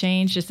starting to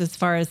change just as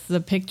far as the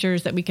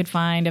pictures that we could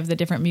find of the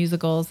different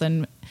musicals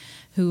and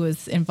who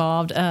was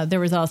involved. There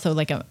was also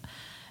like you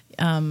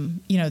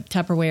know,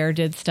 Tupperware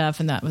did stuff,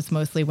 and that was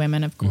mostly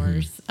women, of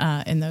course,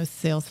 in those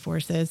sales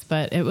forces.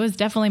 But it was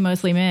definitely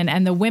mostly men.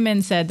 And the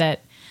women said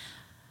that,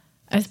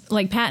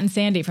 like Pat and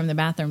Sandy from The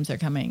Bathrooms Are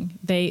Coming,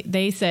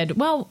 they said,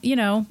 well, you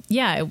know,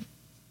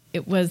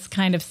 it was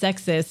kind of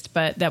sexist,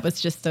 but that was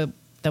just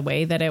the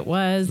way that it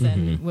was,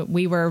 and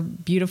we were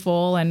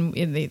beautiful, and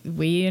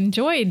we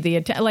enjoyed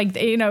like,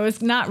 you know,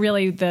 it's not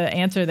really the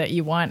answer that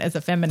you want as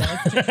a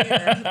feminist to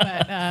hear,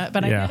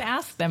 but I did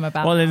ask them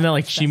about. Well, then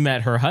like she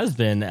met her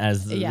husband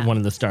as one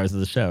of the stars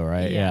of the show,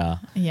 right? Yeah.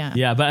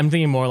 But I'm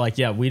thinking more like,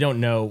 we don't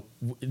know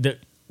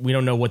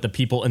what the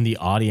people in the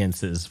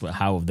audiences,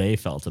 how they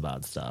felt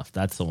about stuff.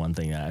 That's the one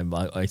thing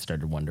that I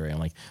started wondering. I'm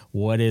like,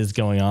 what is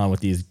going on with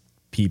these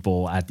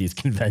people at these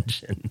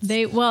conventions?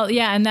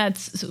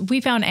 And we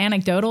found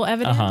anecdotal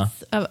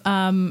evidence of,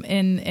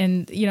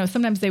 and you know,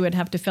 sometimes they would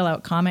have to fill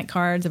out comment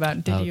cards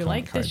about, did you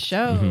like this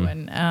show?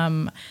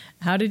 And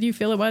how did you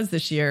feel it was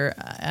this year?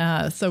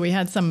 So we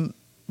had some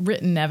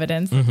written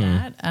evidence of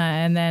that.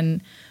 And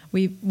then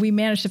we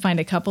managed to find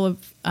a couple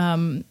of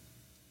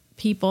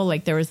people.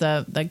 Like there was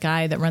the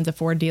guy that runs a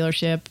Ford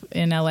dealership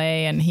in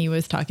LA, and he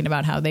was talking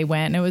about how they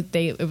went, and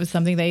it was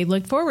something they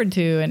looked forward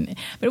to,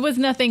 but it was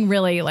nothing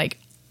really like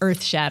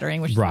earth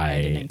shattering, which is why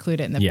I didn't include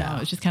it in the film. It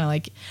was just kind of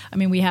like, I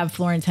mean, we have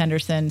Florence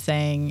Henderson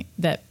saying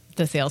that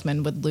the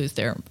salesmen would lose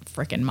their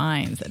freaking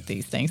minds at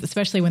these things,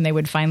 especially when they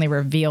would finally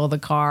reveal the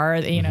car.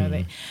 You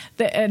know,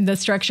 and the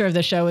structure of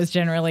the show is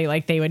generally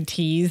like they would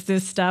tease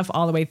this stuff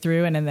all the way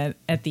through, and then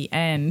at the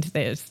end,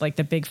 there's like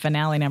the big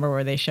finale number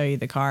where they show you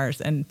the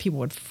cars, and people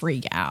would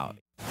freak out.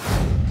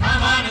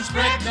 Come on and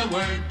spread the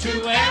word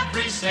to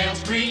every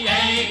sales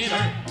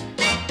creator.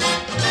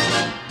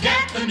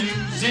 Get the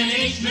news in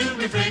each new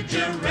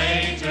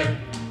refrigerator.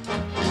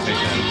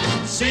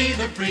 See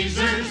the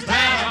freezers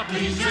that are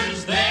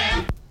pleasers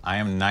there. I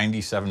am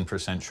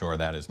 97% sure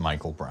that is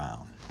Michael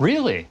Brown.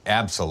 Really?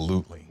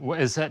 Absolutely.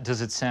 What is that?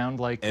 Does it sound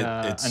like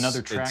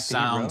another track? It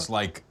sounds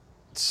like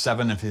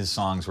 7 of his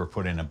songs were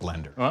put in a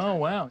blender. Oh,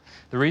 wow.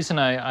 The reason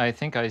I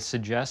think I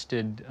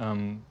suggested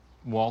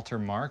Walter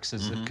Marks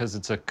is because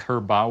it's a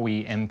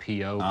Kerbawi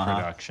MPO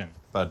production.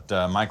 But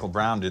Michael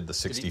Brown did the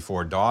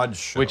 64 Dodge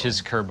show. Which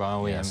is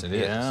Kerbawi Yes, MPO. it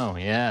is. Oh,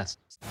 yes.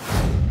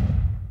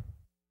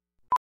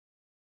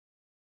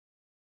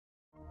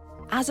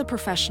 As a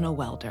professional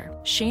welder,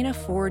 Shayna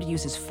Ford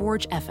uses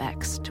Forge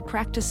FX to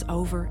practice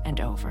over and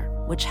over,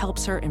 which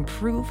helps her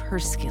improve her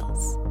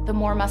skills. The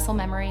more muscle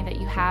memory that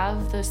you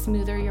have, the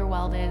smoother your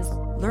weld is.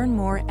 Learn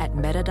more at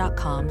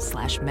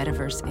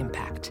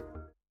meta.com/metaverseimpact.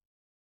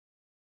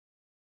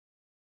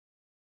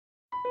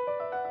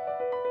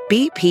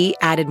 BP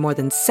added more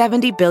than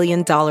 $70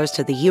 billion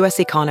to the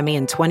U.S. economy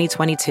in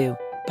 2022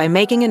 by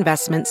making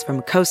investments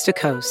from coast to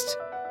coast.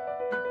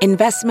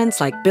 Investments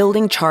like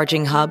building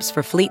charging hubs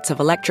for fleets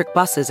of electric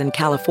buses in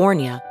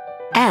California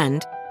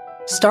and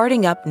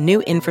starting up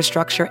new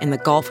infrastructure in the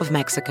Gulf of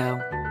Mexico.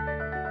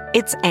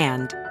 It's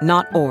and,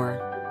 not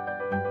or.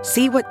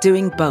 See what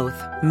doing both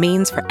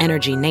means for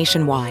energy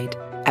nationwide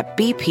at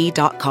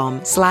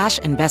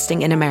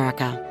bp.com/investing in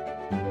America.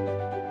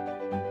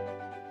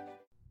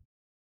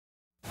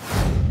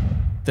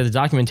 The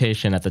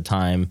documentation at the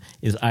time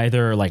is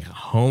either like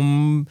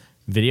home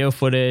video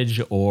footage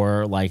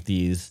or like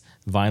these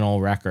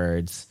vinyl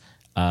records.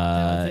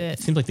 It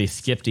seems like they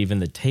skipped even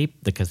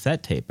the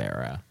cassette tape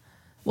era.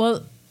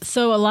 Well,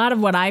 so a lot of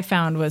what I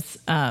found was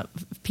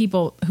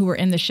people who were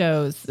in the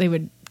shows, they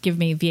would give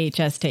me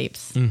VHS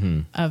tapes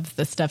of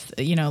the stuff,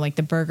 you know, like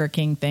the Burger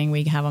King thing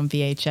we have on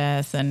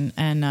VHS,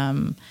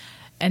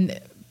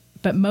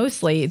 but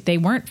mostly they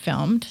weren't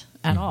filmed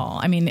at all.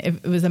 I mean,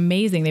 it was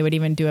amazing. They would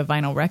even do a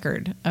vinyl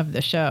record of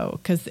the show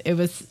because it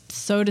was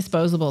so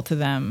disposable to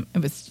them.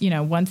 It was, you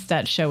know, once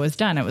that show was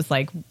done, it was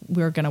like,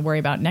 we're going to worry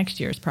about next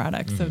year's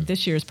products. So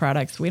this year's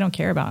products, we don't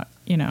care about,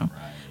 you know,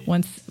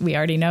 once we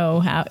already know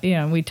how, you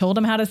know, we told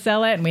them how to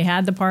sell it and we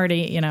had the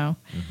party, you know,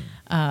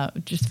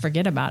 just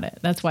forget about it.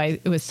 That's why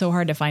it was so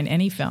hard to find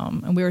any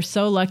film. And we were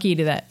so lucky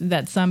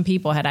that some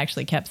people had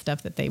actually kept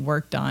stuff that they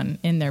worked on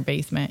in their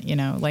basement, you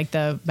know, like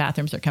the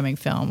Bathrooms Are Coming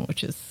film,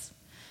 which is.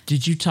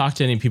 Did you talk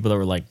to any people that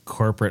were like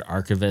corporate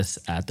archivists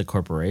at the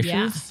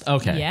corporations? Yeah.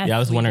 Okay. Yes, yeah, I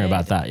was wondering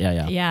about that.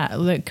 Yeah. Yeah,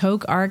 the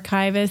Coke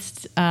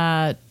archivists,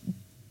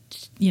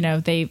 you know,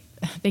 they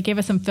gave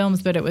us some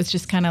films, but it was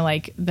just kind of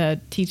like the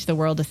Teach the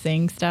World to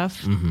Sing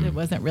stuff. It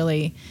wasn't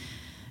really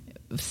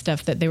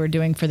stuff that they were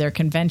doing for their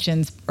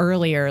conventions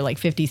earlier, like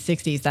 50s,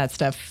 60s. That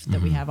stuff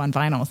that we have on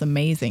vinyl is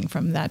amazing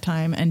from that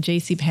time. And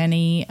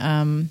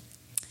JCPenney,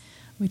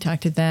 we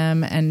talked to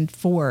them, and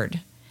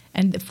Ford.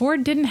 And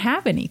Ford didn't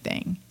have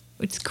anything.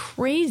 It's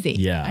crazy.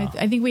 Yeah.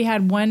 I think we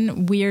had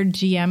one weird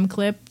GM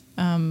clip.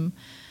 It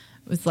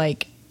was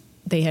like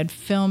they had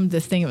filmed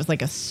this thing. It was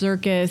like a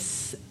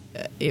circus.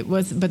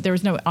 But there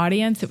was no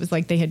audience. It was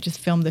like they had just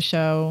filmed the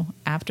show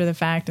after the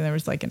fact, and there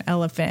was like an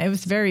elephant. It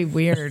was very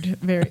weird.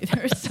 There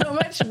was so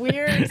much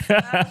weird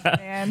stuff,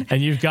 man.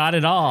 And you've got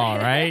it all,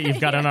 right?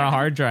 You've got it on a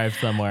hard drive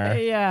somewhere.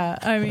 Yeah,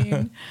 I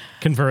mean,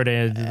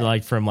 converted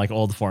like from like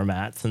old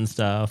formats and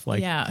stuff.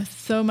 Like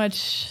so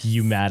much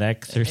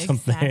U-Madix or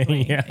something.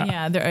 Exactly.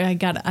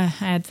 Yeah. I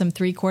had some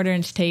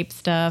 3/4-inch tape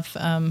stuff,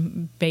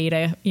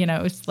 beta. You know,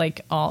 it was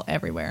like all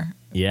everywhere.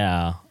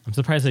 Yeah. I'm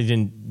surprised I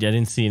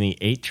didn't see any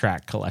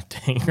 8-track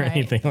collecting or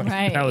anything like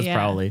that. That was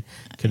probably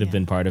could have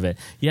been part of it.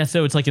 Yeah,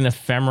 so it's like an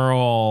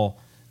ephemeral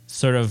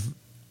sort of,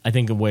 I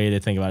think a way to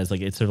think about it is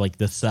like it's sort of like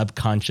the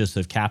subconscious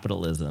of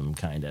capitalism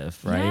kind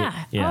of, right?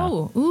 Yeah.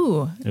 Oh,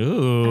 ooh.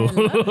 Ooh. I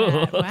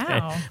love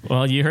that. Wow. Okay.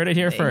 Well, you heard it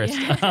here first.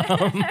 Like sort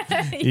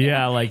of. If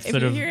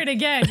you hear it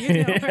again,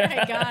 you know where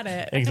I got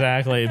it.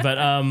 Exactly. But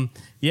I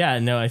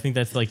think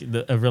that's like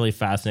a really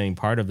fascinating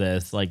part of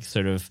this, like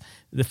sort of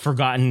the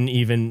forgotten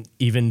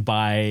even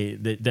by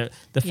the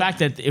fact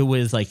that it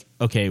was like,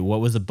 okay, what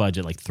was the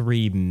budget? Like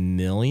 $3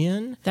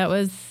 million? That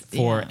was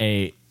for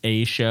a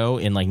show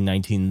in like mid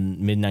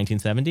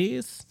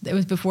 1970s. It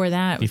was before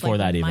that. Before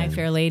that, even My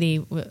Fair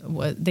Lady,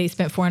 they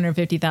spent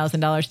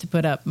 $450,000 to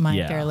put up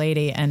My Fair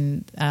Lady,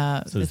 and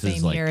the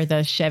same year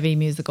the Chevy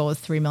musical was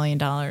 $3 million.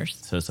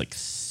 So it's like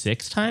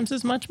 6 times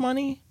as much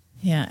money.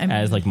 Yeah,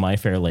 as like My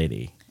Fair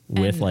Lady.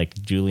 With like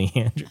Julie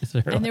Andrews.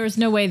 And there was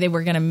no way they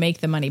were going to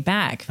make the money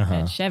back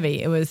at Chevy.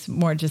 It was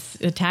more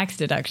just a tax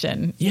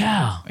deduction.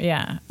 Yeah.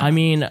 Yeah. I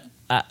mean,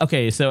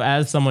 okay, so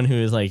as someone who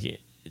is like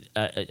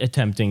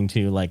attempting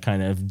to like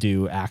kind of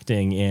do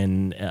acting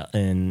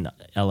in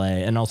LA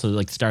and also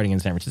like starting in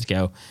San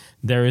Francisco,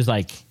 there is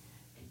like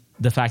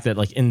the fact that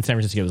like in San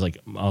Francisco it was like,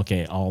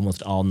 okay,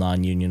 almost all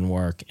non-union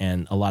work,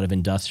 and a lot of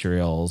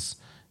industrials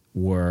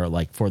were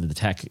like for the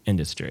tech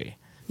industry.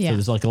 Yeah. So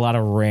there's like a lot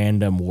of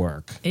random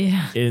work.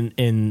 Yeah.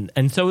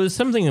 And so it was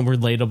something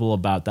relatable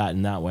about that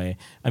in that way.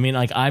 I mean,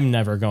 like I'm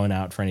never going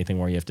out for anything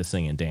where you have to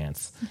sing and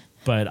dance.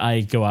 But I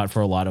go out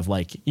for a lot of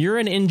like, you're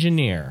an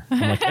engineer.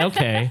 I'm like,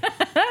 okay,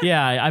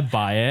 yeah, I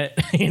buy it.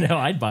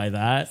 I'd buy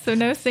that. So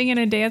no singing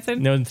and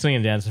dancing? No singing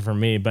and dancing for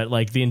me. But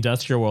like the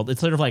industrial world, it's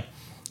sort of like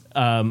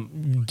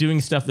doing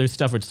stuff. There's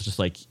stuff where it's just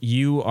like,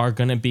 you are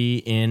going to be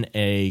in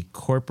a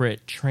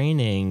corporate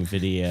training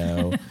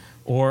video.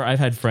 Or I've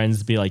had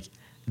friends be like,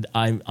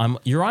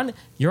 you're on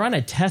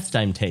a test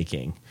I'm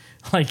taking.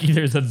 Like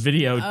there's a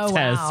video test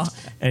wow.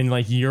 and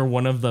like you're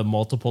one of the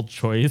multiple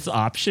choice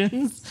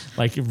options,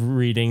 like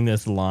reading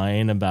this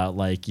line about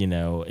like,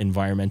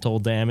 environmental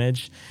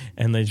damage,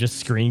 and they just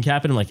screen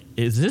cap it. I'm like,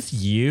 is this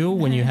you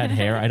when you had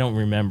hair? I don't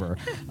remember.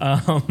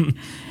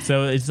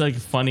 So it's like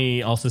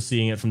funny also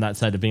seeing it from that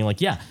side of being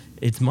like, yeah,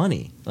 it's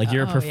money. Like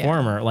you're a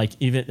performer. Yeah. Like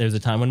even there's a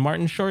time when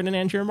Martin Short and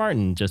Andrea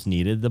Martin just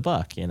needed the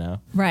buck,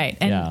 Right.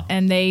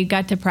 And they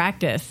got to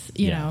practice,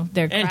 their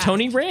craft. And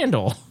Tony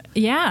Randall.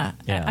 Yeah.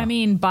 I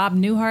mean, Bob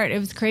Newhart, it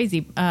was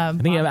crazy. I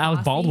think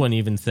Alec Baldwin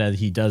even said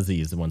he does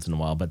these once in a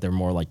while, but they're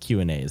more like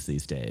Q&As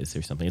these days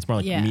or something. It's more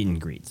like meet and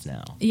greets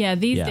now. Yeah,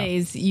 these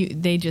days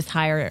they just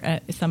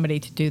hire somebody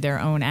to do their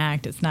own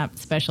act. It's not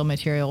special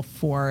material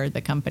for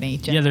the company.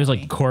 Generally. Yeah, there's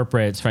like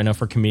corporates. I know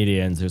for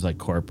comedians, there's like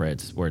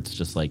corporates where it's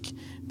just like,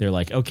 they're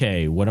like,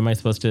 okay, what am I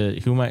supposed to,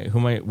 what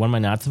am I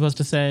not supposed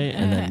to say?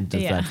 And then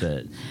that's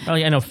it.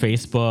 I know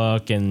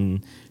Facebook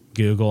and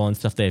Google and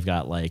stuff, they've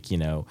got like,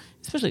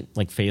 especially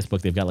like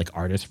Facebook, they've got like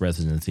artist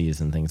residencies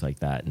and things like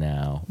that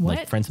now. What?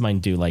 Like friends of mine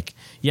do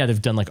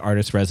they've done like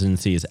artist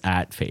residencies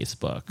at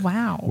Facebook.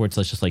 Wow. Where it's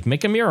just like,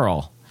 make a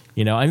mural.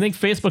 I think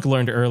Facebook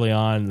learned early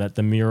on that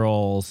the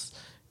murals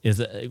is,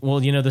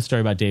 the story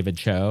about David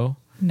Cho?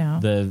 No.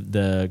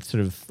 The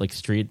sort of like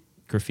street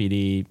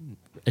graffiti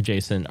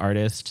adjacent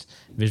artist,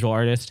 visual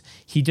artist.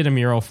 He did a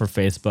mural for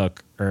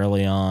Facebook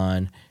early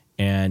on,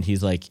 and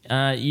he's like,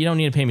 you don't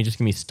need to pay me, just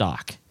give me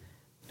stock.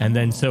 And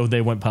then so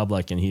they went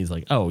public, and he's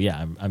like, oh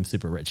yeah, I'm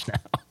super rich now.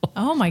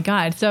 Oh my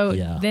God. So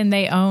then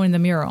they own the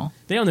mural.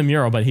 They own the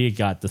mural, but he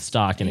got the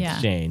stock in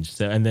exchange.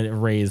 So, and then it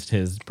raised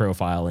his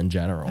profile in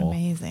general.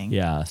 Amazing.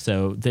 Yeah.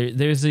 So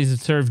there's these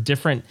sort of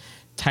different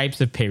types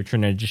of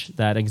patronage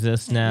that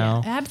exist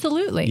now. Yeah,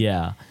 absolutely.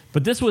 Yeah.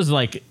 But this was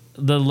like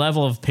the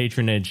level of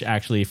patronage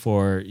actually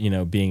for,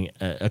 being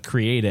a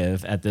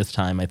creative at this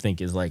time, I think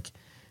is like,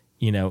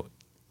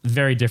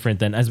 very different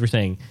than, as we're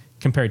saying,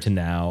 compared to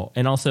now.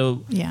 And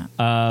also,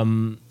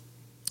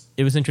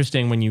 it was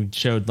interesting when you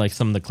showed like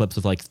some of the clips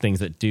of like things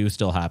that do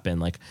still happen,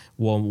 like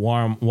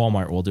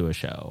Walmart will do a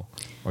show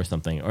or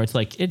something, or it's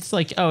like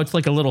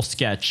a little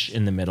sketch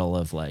in the middle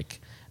of like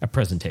a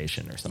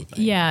presentation or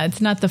something. Yeah, it's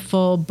not the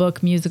full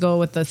book musical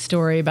with the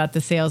story about the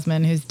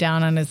salesman who's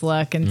down on his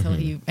luck until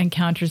he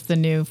encounters the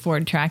new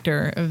Ford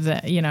tractor of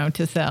the,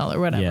 to sell or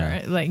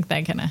whatever, like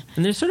that kind of.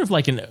 And there's sort of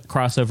like a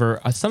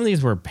crossover. Some of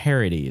these were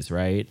parodies,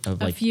 right?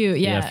 Of like, a few,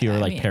 a few were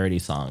like parody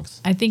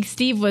songs. I think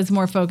Steve was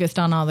more focused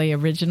on all the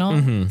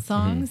original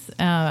songs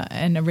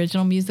and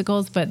original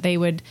musicals, but they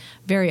would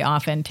very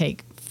often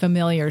take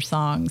familiar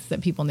songs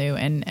that people knew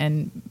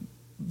and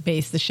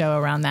base the show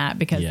around that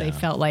because they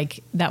felt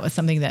like that was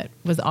something that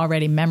was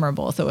already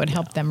memorable, so it would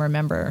help them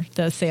remember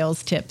the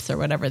sales tips or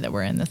whatever that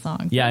were in the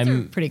song. Yeah,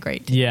 those are pretty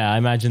great too. Yeah, I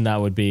imagine that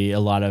would be a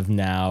lot of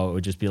now. It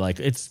would just be like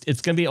it's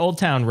gonna be Old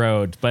Town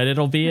Road, but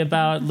it'll be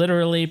about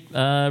literally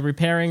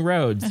repairing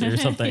roads or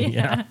something.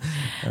 Yeah,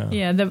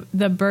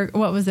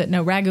 what was it?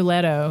 No,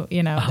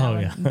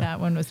 Raguletto. That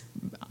one was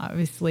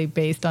obviously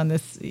based on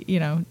this.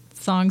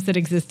 Songs that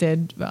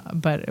existed,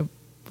 but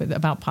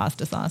about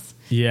pasta sauce.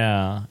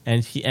 Yeah,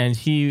 and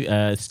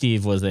he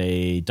Steve was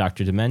a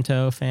Dr.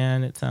 Demento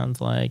fan. It sounds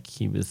like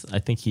he was. I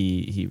think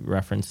he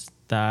referenced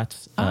that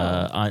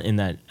in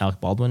that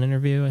Alec Baldwin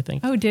interview. I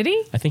think. Oh, did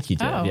he? I think he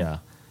did. Oh, yeah,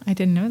 I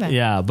didn't know that.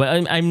 Yeah,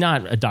 but I'm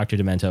not a Dr.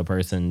 Demento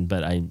person.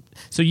 But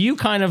so you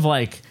kind of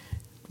like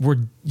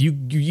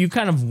you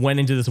kind of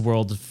went into this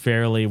world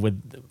fairly with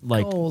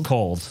like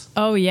cold.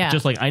 Oh yeah,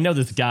 just like I know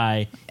this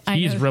guy.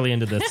 He's really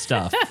into this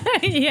stuff.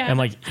 Yeah, I'm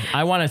like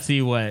I want to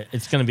see what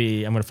it's going to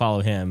be. I'm going to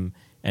follow him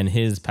and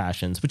his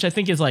passions, which I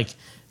think is like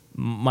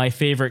my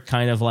favorite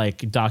kind of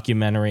like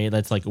documentary.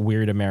 That's like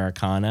weird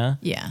Americana.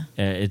 Yeah,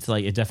 it's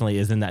like it definitely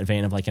is in that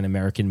vein of like an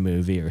American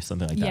movie or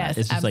something like that. Yes,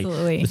 it's just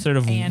absolutely. Like sort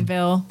of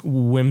Anvil,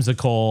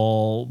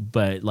 whimsical,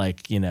 but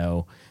like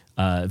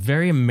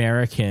very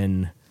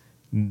American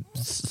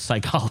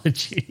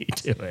psychology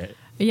to it.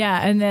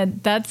 Yeah, and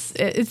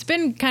it's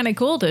been kind of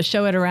cool to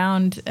show it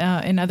around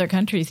in other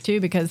countries too,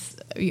 because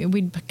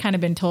we'd kind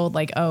of been told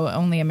like, oh,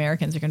 only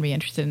Americans are going to be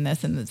interested in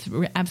this, and it's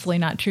absolutely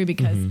not true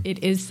because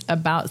it is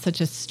about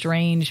such a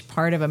strange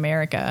part of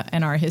America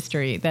and our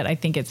history that I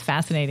think it's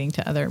fascinating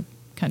to other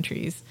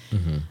countries.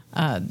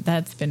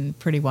 That's been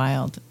pretty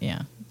wild.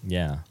 Yeah.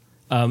 Yeah.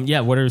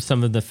 What are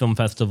some of the film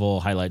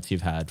festival highlights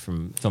you've had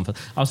from film?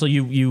 Also,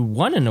 you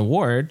won an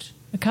award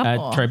A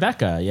couple. at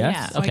Tribeca, yes?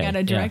 Yeah. So I got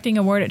a directing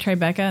award at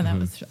Tribeca, and that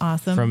was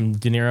awesome. From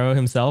De Niro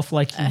himself,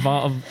 claimed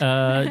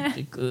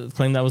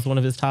that was one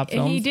of his top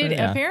films? He did.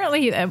 Yeah.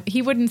 Apparently,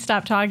 he wouldn't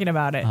stop talking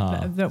about it.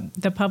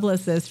 The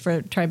publicist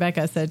for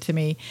Tribeca said to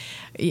me,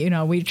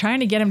 we're trying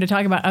to get him to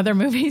talk about other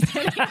movies. To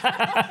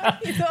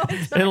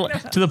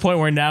the point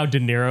where now De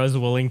Niro is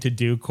willing to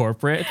do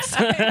corporates.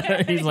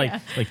 He's like,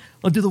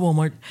 I'll do the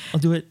Walmart. I'll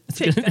do it.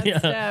 Take that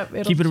step.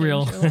 It'll Keep it change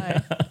real. your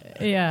life.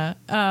 Yeah.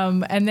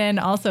 And then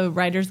also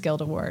Writers Guild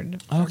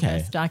Award for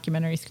Best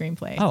Documentary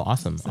Screenplay. Oh,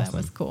 awesome. So that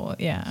was cool.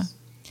 Yeah.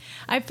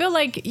 I feel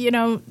like,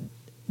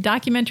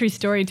 documentary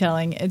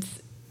storytelling,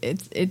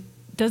 it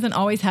doesn't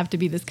always have to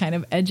be this kind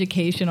of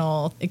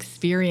educational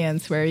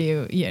experience where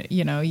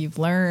you've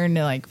learned,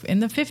 like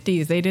in the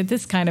 50s they did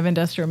this kind of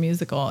industrial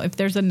musical. If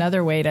there's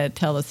another way to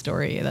tell a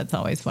story, that's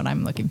always what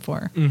I'm looking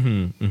for.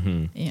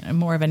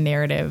 More of a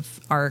narrative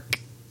arc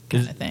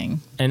kind of thing.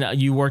 And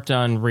you worked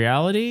on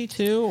reality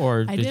too,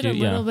 or I did a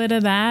little bit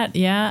of that.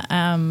 Yeah.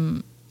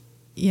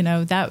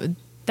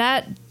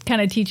 That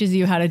kind of teaches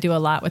you how to do a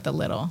lot with a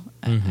little.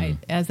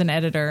 As an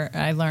editor,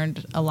 I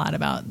learned a lot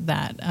about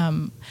that.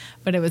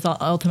 But it was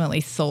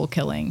ultimately soul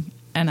killing,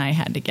 and I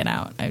had to get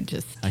out. I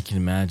can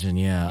imagine.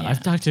 Yeah.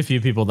 I've talked to a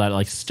few people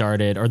that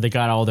started, or they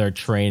got all their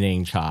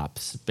training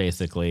chops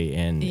basically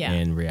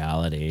in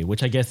reality,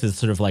 which I guess is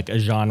sort of like a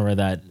genre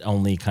that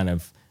only kind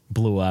of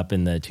blew up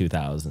in the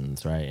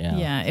 2000s, right? Yeah.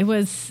 Yeah.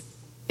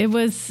 It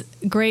was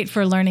great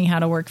for learning how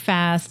to work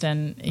fast,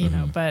 and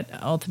but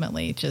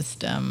ultimately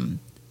just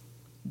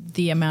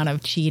the amount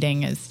of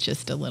cheating is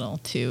just a little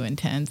too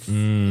intense.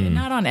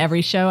 Not on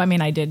every show. I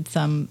mean, I did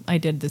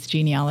this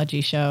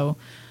genealogy show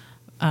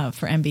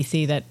for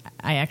NBC that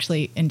I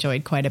actually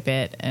enjoyed quite a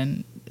bit,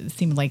 and it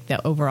seemed like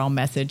the overall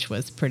message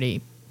was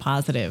pretty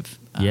positive.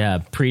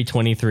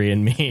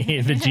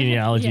 Pre-23andMe, the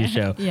genealogy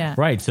show. Yeah.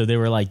 Right. So they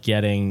were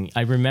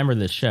I remember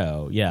the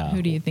show. Yeah.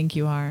 Who do you think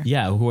you are?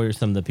 Yeah. Who are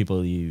some of the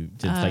people you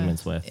did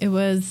segments with? It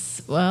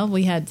was,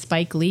 we had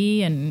Spike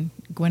Lee and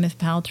Gwyneth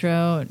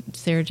Paltrow,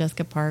 Sarah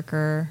Jessica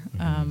Parker,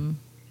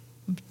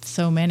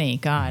 so many.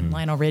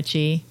 Lionel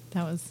Richie.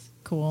 That was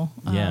cool.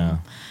 Yeah,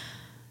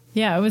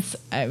 it was,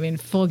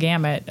 full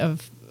gamut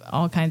of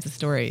all kinds of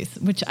stories,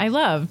 which I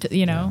loved,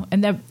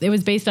 and that it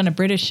was based on a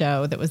British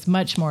show that was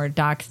much more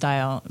doc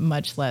style,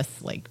 much less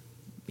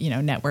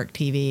network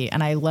TV.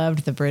 And I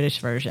loved the British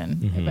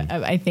version.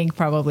 I think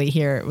probably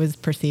here it was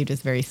perceived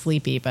as very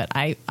sleepy, but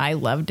I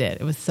loved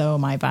it. It was so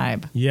my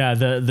vibe. Yeah.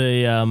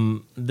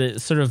 The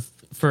sort of,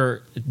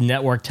 for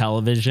network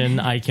television,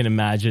 I can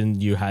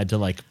imagine you had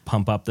to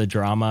pump up the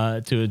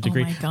drama to a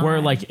degree. Oh my God.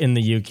 Where in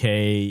the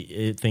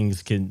UK,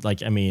 things can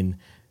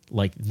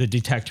The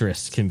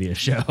Detectorists can be a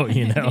show,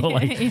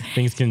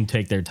 things can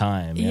take their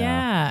time.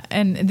 Yeah.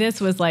 And this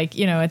was at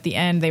the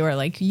end they were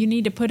like, you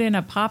need to put in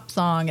a pop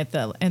song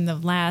in the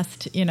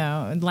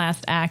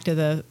last act of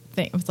the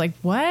thing. It was like,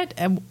 what?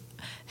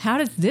 How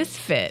does this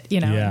fit?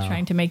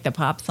 Trying to make the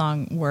pop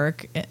song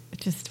work.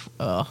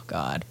 Oh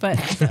God. But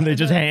they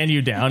just hand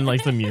you down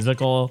some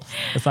musical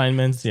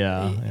assignments.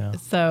 Yeah.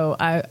 So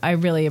I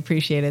really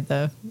appreciated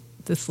the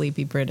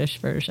sleepy British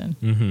version,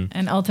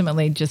 and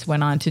ultimately just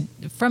went on to,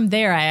 from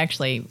there I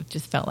actually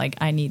just felt like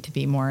I need to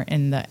be more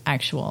in the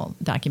actual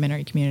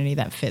documentary community.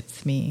 That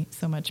fits me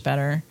so much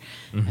better.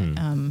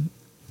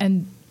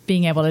 And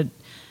being able to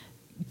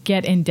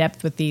get in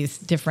depth with these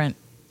different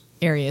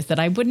areas that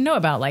I wouldn't know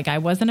about. I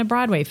wasn't a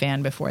Broadway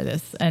fan before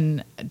this,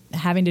 and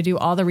having to do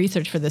all the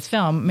research for this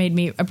film made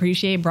me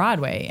appreciate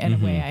Broadway in a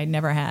way I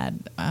never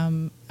had.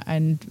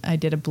 And I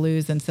did a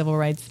blues and civil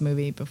rights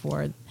movie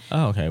before.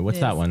 Oh, okay. What's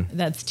that one?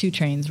 That's Two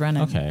Trains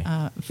Running. Okay.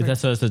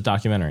 That's a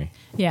documentary.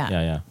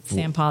 Yeah.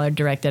 Sam Pollard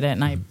directed it,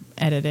 and I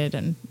edited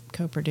and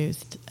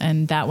co-produced.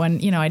 And that one,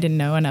 I didn't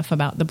know enough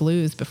about the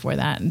blues before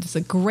that. And it's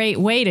a great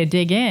way to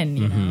dig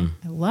in.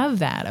 I love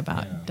that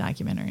about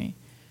documentary.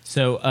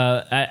 So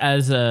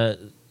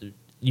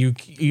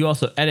you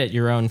also edit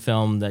your own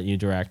film that you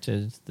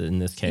directed in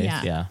this case.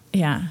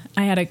 Yeah.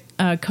 I had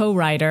a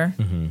co-writer,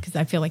 because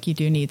I feel like you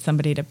do need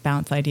somebody to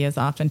bounce ideas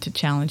off and to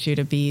challenge you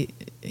to be,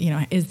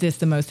 is this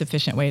the most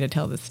efficient way to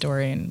tell this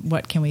story, and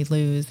what can we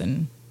lose,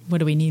 and what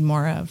do we need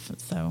more of?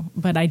 So,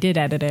 but I did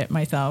edit it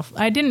myself.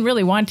 I didn't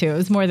really want to. It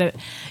was more that,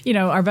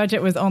 our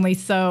budget was only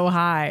so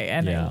high,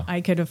 and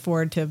I could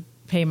afford to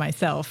pay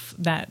myself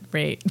that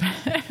rate,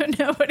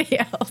 nobody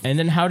else. And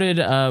then how did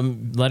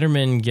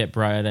Letterman get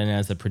brought in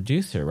as a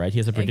producer, right? He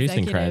has a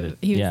producing credit.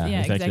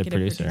 Executive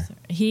producer.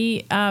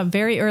 He,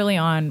 very early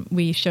on,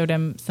 we showed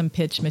him some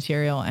pitch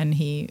material, and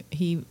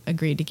he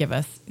agreed to give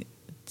us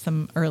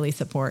some early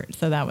support.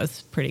 So that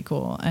was pretty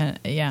cool. Right,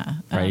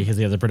 because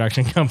he has a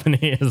production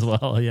company as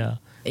well,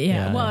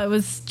 Yeah. Well, it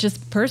was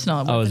just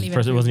personal. It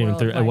wasn't even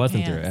through. It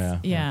wasn't through.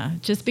 Yeah.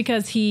 Just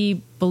because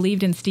he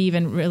believed in Steve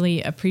and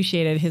really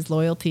appreciated his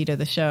loyalty to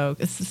the show.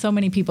 So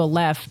many people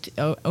left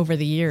over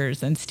the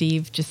years, and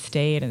Steve just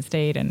stayed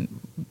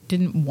and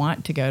didn't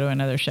want to go to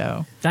another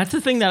show. That's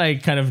the thing that I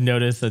kind of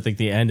noticed at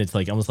the end. It's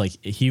like almost like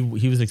he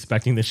was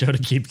expecting the show to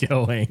keep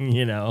going,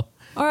 you know.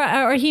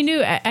 Or he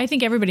knew. I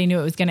think everybody knew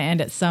it was going to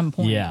end at some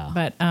point. Yeah.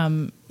 But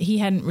he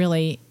hadn't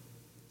really.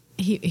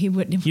 He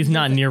wouldn't. He's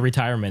not near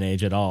retirement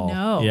age at all.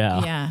 No.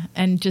 Yeah.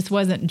 And just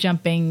wasn't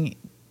jumping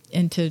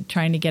into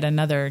trying to get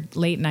another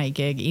late night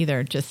gig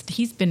either. Just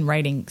he's been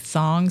writing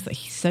songs.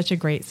 He's such a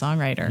great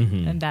songwriter,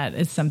 and that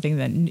is something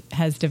that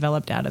has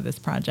developed out of this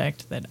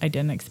project that I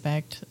didn't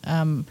expect.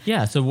 So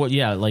what?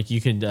 Yeah, like you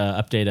could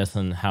update us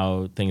on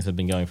how things have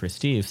been going for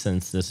Steve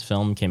since this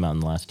film came out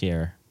in the last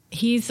year.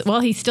 He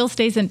still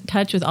stays in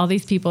touch with all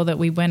these people that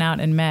we went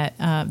out and met.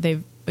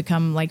 They've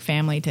become like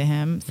family to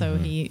him. So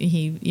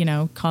he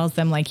calls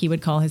them like he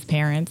would call his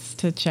parents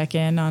to check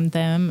in on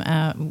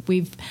them.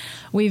 We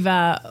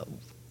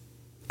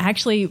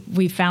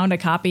found a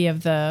copy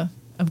of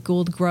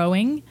Gould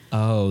Growing.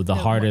 Oh, the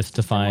hardest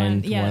to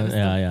find one.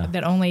 Yeah.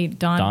 That only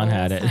Don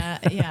had it.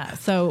 Yeah.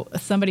 So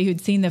somebody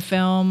who'd seen the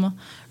film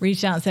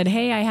reached out and said,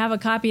 "Hey, I have a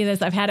copy of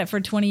this. I've had it for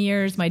 20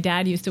 years. My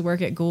dad used to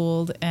work at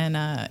Gould,"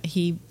 and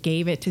he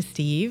gave it to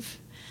Steve,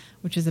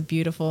 which is a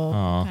beautiful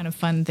kind of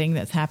fun thing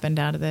that's happened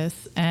out of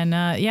this. And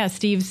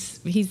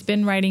he's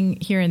been writing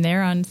here and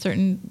there on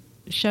certain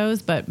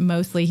shows, but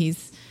mostly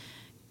he's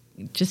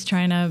just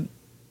trying to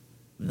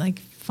like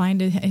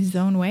find his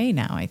own way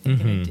now, I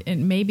think.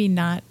 And maybe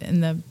not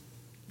in the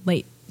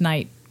late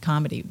night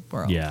comedy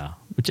world. Yeah.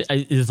 Which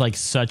is like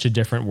such a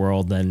different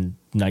world than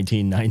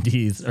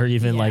 1990s or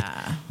even like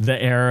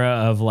the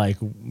era of like,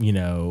 you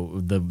know,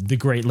 the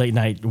great late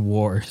night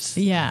wars.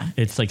 Yeah.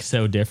 It's like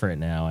so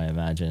different now, I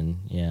imagine.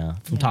 Yeah.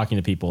 From talking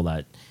to people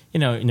that, you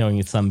know,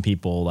 knowing some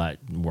people that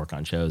work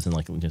on shows and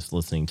like just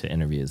listening to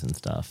interviews and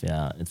stuff.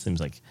 Yeah. It seems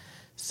like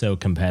so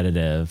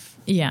competitive.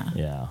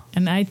 Yeah.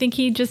 And I think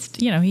he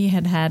just, you know, he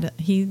had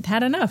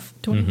enough.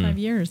 25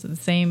 years of the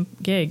same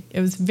gig. It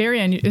was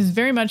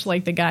very much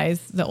like the guys,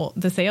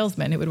 the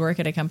salesman who would work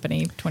at a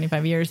company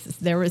 25 years.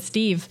 There was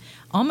Steve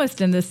almost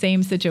in the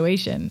same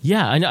situation.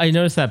 Yeah, I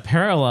noticed that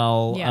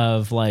parallel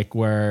of like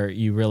where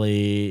you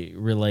really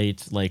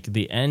relate like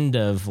the end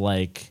of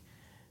like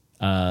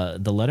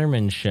the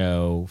Letterman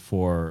show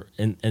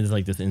is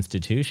like this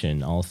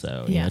institution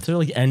also. Yeah. It's sort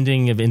of like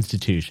ending of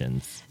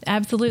institutions.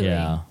 Absolutely.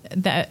 Yeah.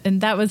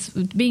 That was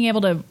being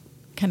able to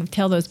kind of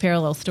tell those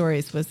parallel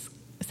stories was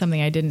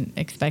something I didn't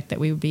expect that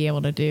we would be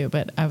able to do,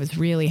 but I was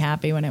really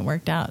happy when it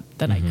worked out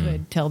that I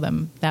could tell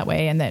them that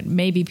way and that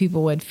maybe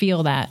people would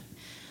feel that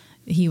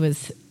he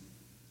was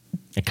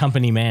a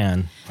company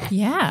man.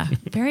 Yeah,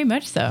 very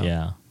much so.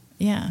 Yeah.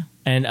 Yeah.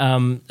 And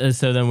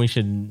so then we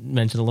should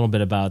mention a little bit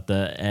about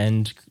the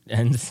end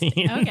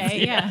scene.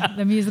 Okay, yeah,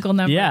 the musical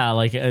number. Yeah,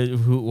 like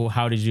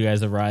how did you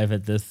guys arrive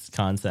at this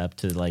concept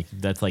to like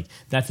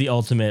that's the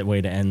ultimate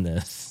way to end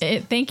this?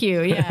 Thank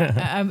you.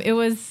 Yeah, it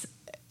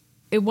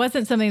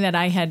wasn't something that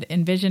I had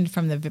envisioned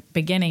from the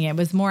beginning. It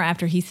was more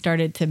after he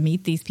started to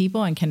meet these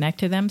people and connect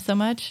to them so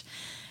much.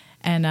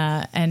 And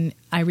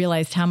I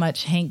realized how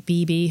much Hank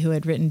Beebe, who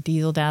had written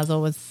Diesel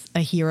Dazzle, was a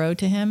hero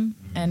to him.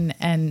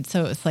 And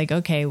so it's like,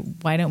 okay,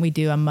 why don't we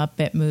do a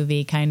Muppet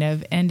movie kind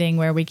of ending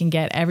where we can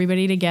get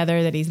everybody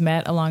together that he's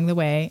met along the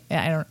way?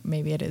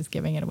 Maybe it is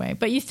giving it away,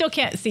 but you still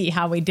can't see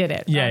how we did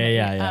it.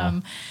 Yeah.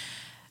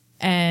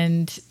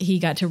 And he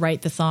got to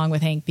write the song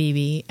with Hank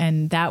Beebe,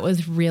 and that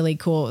was really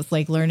cool. It was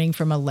like learning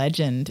from a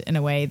legend in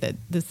a way that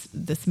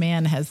this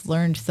man has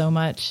learned so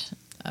much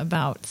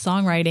about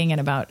songwriting and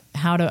about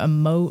how to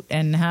emote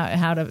and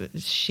how to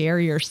share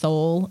your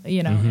soul,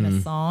 you know, in a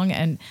song.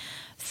 And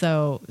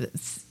so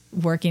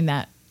working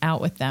that out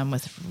with them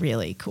was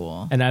really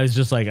cool. And I was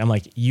just like,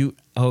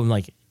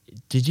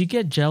 did you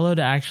get Jello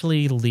to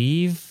actually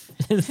leave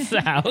his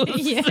house?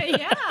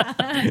 Yeah.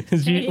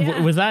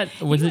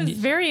 Was it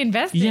very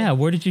invested? Yeah.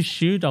 Where did you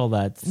shoot all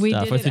that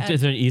stuff? Is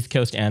it an East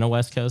Coast and a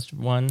West Coast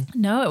one?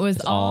 No, it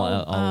was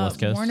all West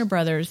Coast? Warner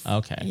Brothers.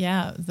 Okay.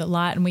 Yeah, the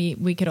lot, and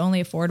we could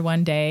only afford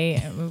one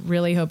day.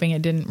 Really hoping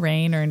it didn't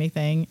rain or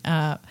anything.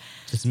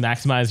 Just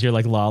maximize your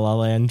like La La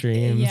Land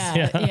dreams.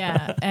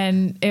 Yeah.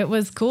 And it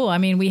was cool. I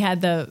mean, we had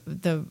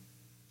the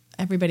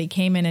everybody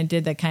came in and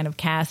did the kind of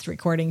cast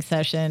recording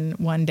session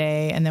one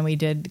day, and then we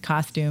did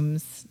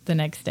costumes the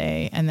next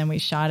day, and then we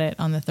shot it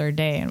on the third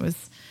day, and it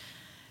was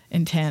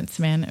intense,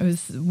 man. It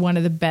was one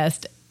of the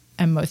best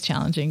and most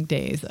challenging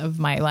days of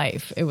my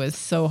life. It was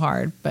so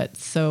hard, but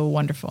so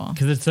wonderful.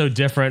 Because it's so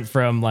different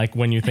from like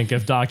when you think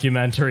of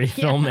documentary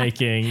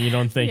filmmaking, you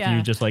don't think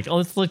you just like,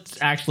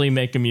 let's actually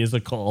make a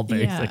musical,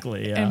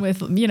 basically. Yeah. And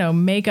with, you know,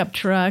 makeup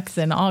trucks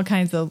and all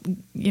kinds of,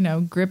 you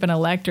know, grip and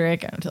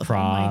electric. I'm just,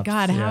 props, oh my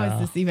God, how is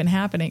this even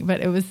happening?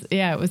 But it was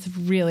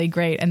really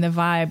great. And the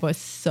vibe was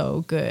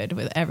so good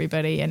with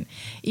everybody. And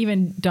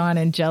even Don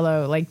and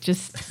Jello, like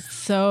just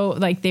so,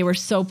 like they were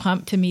so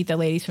pumped to meet the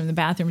ladies from The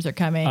Bathrooms Are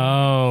Coming.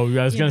 Oh,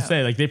 I was going to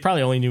say, like, they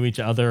probably only knew each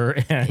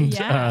other and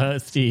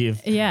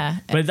Steve. Yeah.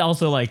 But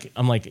also, like,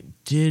 I'm like,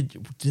 did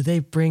they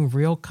bring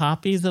real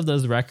copies of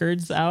those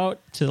records out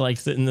to, like,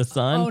 sit in the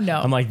sun? Oh, no.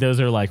 I'm like, those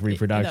are, like,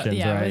 reproductions,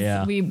 right?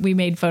 Yeah. We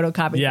made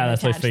photocopies. Yeah,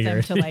 that's what I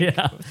figured. To, like,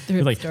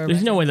 like,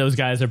 there's no way those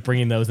guys are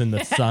bringing those in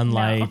the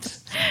sunlight.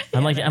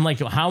 I'm like,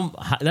 how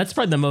that's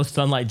probably the most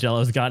sunlight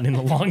Jell-O's gotten in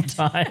a long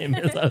time,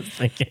 as I was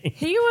thinking.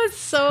 He was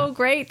so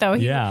great, though.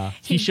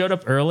 He showed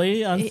up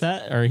early on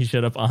set, or he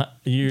showed up on,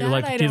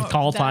 his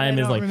call time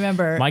is like,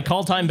 remember. My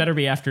call time better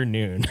be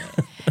afternoon.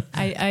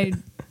 I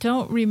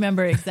don't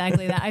remember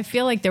exactly that. I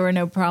feel like there were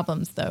no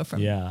problems though.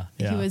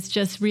 He was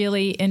just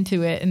really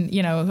into it,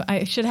 and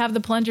I should have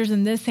the plungers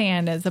in this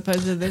hand as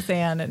opposed to this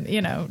hand, and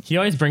he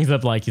always brings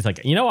up he's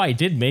like, I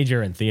did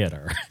major in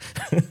theater.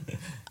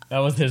 That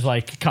was his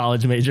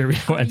college major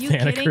before at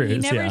Santa Cruz. He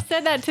never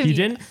said that to me. He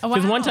didn't,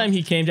 because one time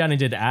he came down and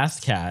did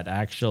ASCAT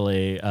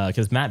actually,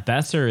 because Matt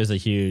Besser is a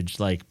huge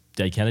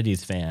Dead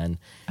Kennedys fan,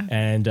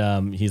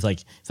 and he's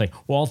like,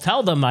 well,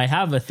 tell them I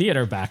have a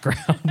theater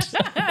background.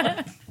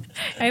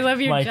 I love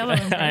your Jell-O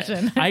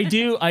impression. I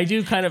do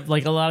kind of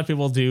a lot of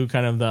people do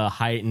kind of the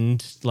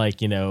heightened I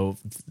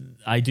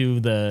do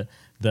the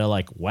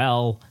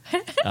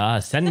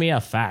send me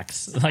a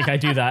fax. I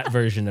do that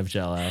version of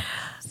Jell-O.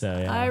 So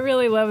yeah. I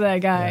really love that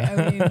guy.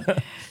 I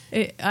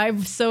mean,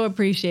 I've so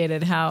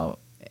appreciated how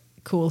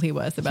cool he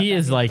was about. He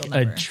is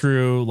a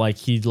true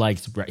he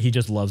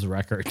just loves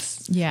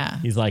records. Yeah,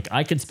 he's like,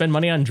 I could spend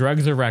money on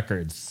drugs or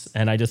records,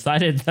 and I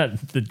decided that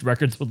the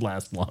records would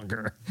last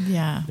longer.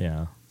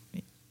 Yeah.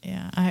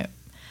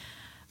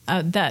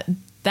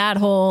 That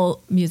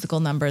whole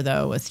musical number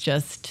though was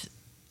just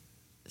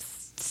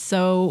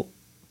so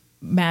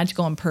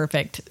magical and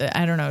perfect.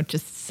 I don't know,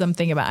 just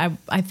something about.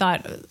 I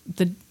thought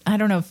I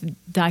don't know if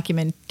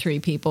documentary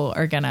people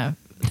are gonna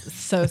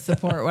so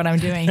support what I'm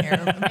doing here.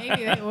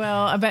 Maybe they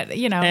will, but I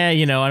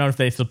don't know if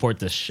they support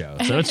this show,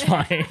 so it's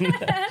fine.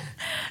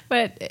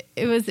 But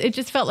it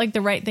just felt like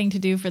the right thing to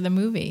do for the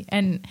movie,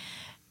 and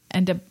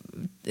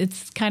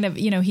it's kind of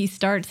he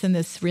starts in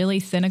this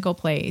really cynical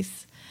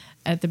place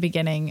at the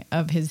beginning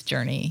of his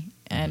journey,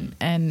 and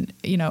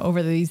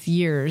over these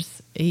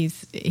years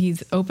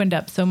he's opened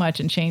up so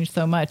much and changed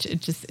so much.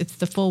 It's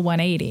the full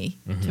 180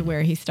 to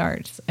where he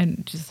starts,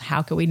 and just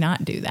how could we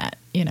not do that,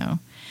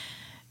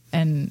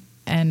 and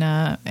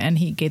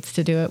he gets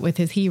to do it with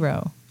his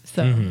hero.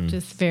 So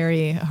just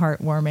very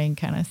heartwarming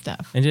kind of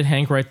stuff. And did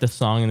Hank write the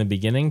song in the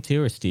beginning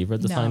too, or Steve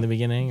wrote the song in the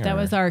beginning? Or? That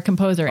was our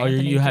composer.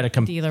 Anthony you had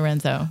Di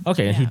Lorenzo.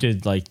 Okay, and who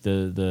did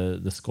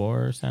the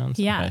score sounds?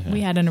 Yeah, okay.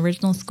 We had an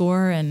original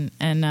score, and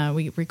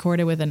we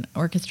recorded with an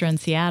orchestra in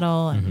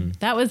Seattle, and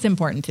that was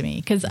important to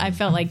me because I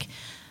felt like,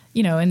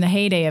 in the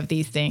heyday of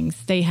these things,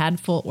 they had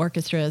full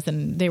orchestras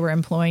and they were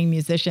employing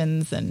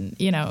musicians, and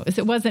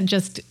it wasn't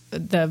just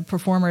the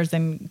performers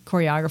and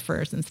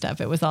choreographers and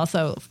stuff. It was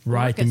also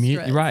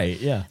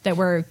orchestras that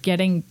were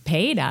getting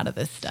paid out of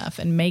this stuff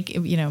and making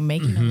a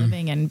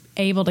living and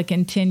able to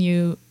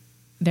continue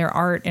their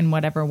art in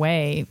whatever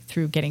way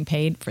through getting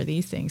paid for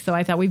these things. So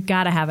I thought we've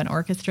got to have an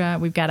orchestra.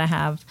 We've got to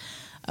have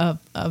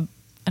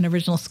an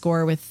original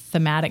score with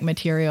thematic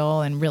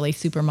material and really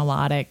super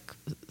melodic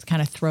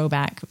kind of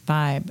throwback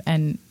vibe.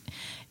 And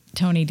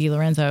Tony Di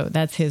Lorenzo,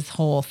 that's his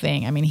whole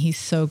thing. I mean, he's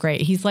so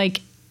great. He's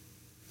like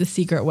the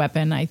secret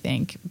weapon, I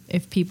think.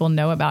 If people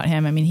know about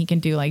him, I mean, he can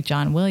do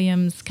John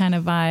Williams kind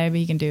of vibe.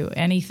 He can do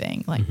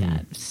anything like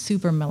that.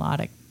 Super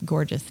melodic,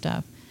 gorgeous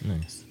stuff.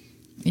 Nice.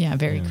 Yeah,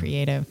 very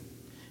creative.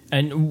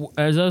 And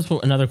as that was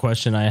another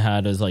question I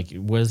had is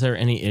was there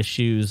any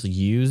issues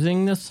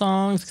using the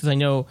songs? Because I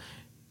know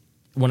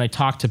when I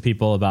talk to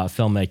people about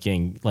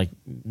filmmaking,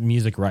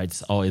 music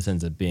rights always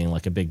ends up being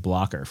a big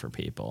blocker for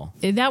people.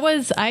 That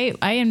was, I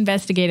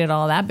investigated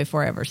all that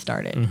before I ever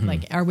started.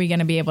 Are we going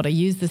to be able to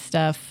use this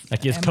stuff?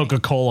 Is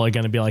Coca-Cola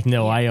going to be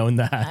no, I own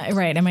that?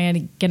 Right. Am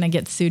I going to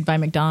get sued by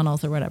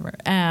McDonald's or whatever?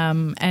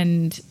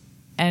 And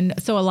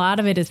so a lot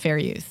of it is fair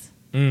use.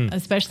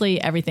 Especially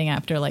everything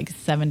after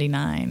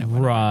 79.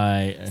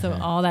 Right. So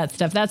all that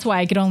stuff. That's why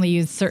I could only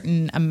use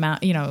certain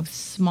amount,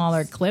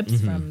 smaller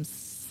clips from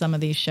some of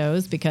these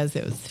shows because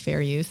it was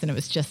fair use and it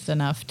was just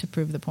enough to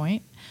prove the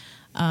point.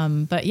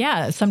 But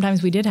yeah,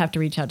 sometimes we did have to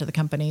reach out to the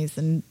companies,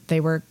 and they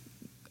were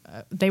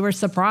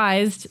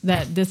surprised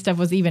that this stuff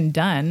was even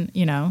done.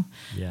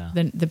 Yeah.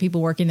 The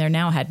people working there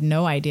now had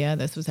no idea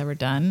this was ever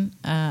done,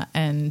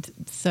 and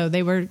so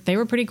they were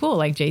pretty cool.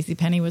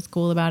 JCPenney was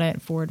cool about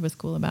it. Ford was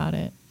cool about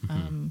it.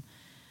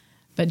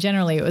 But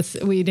generally,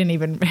 we didn't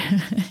even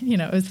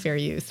it was fair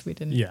use. We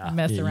didn't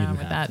mess around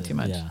with that too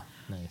much. Yeah,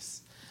 nice.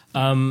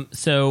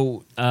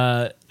 So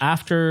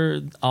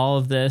after all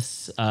of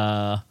this,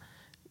 all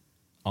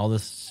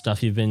this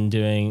stuff you've been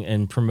doing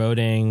and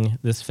promoting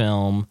this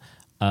film,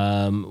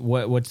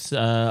 what's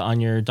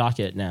on your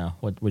docket now?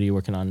 What are you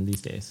working on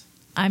these days?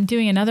 I'm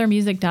doing another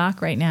music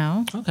doc right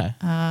now. Okay.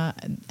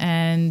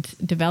 And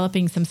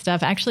developing some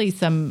stuff, actually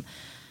some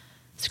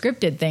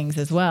scripted things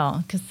as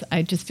well, because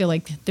I just feel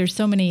like there's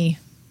so many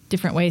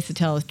different ways to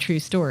tell a true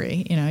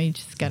story. You know, you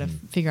just got to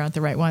figure out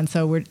the right one.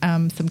 So we're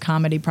some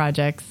comedy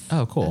projects.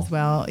 Oh, cool. As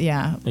well,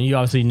 yeah. And you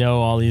obviously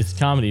know all these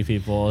comedy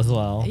people as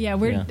well. Yeah,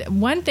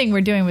 one thing we're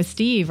doing with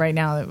Steve right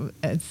now.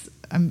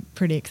 I'm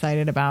pretty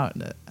excited about.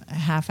 A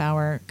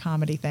half-hour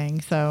comedy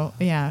thing. So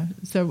yeah,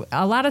 so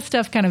a lot of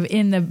stuff kind of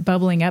in the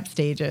bubbling up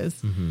stages.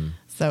 Mm-hmm.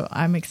 So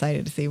I'm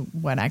excited to see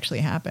what actually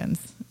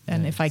happens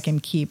and if I can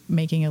keep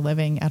making a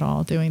living at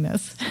all doing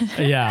this.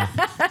 Yeah.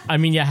 I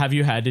mean, yeah. Have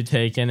you had to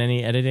take in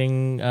any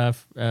editing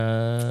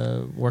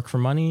work for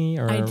money?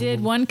 Or I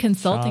did one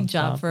consulting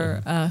job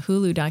for a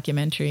Hulu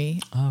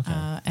documentary. Oh,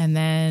 okay. And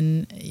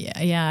then,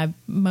 I've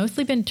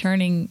mostly been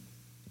turning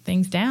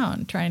things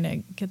down, trying to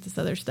get this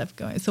other stuff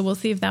going. So we'll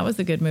see if that was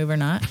a good move or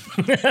not.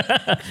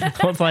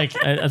 Well, it's like,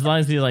 as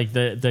long as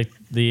the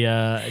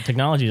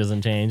technology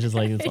doesn't change, it's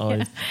like, it's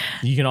always,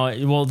 you can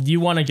always, well, you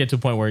want to get to a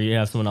point where you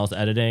have someone else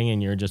editing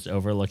and you're just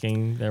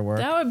overlooking their work.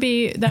 That would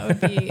be,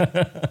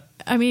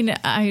 I mean,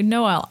 I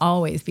know I'll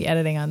always be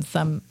editing on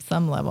some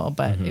level,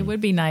 but it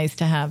would be nice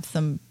to have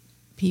some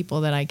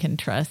people that I can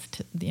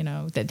trust, you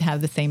know, that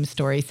have the same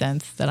story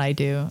sense that I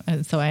do.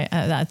 And so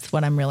that's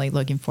what I'm really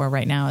looking for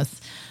right now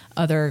is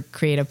other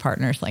creative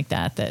partners like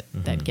that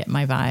get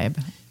my vibe.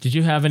 Did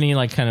you have any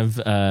like kind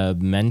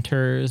of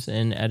mentors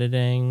in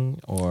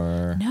editing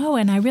or? No,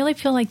 and I really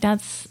feel like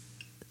it's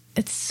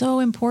so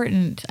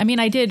important. I mean,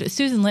 I did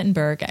Susan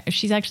Littenberg.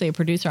 She's actually a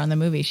producer on the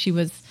movie. She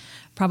was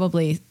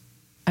probably,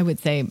 I would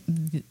say,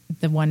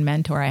 the one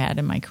mentor I had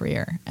in my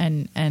career,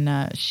 and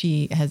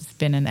she has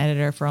been an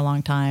editor for a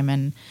long time,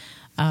 and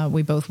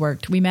we both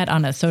worked. We met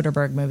on a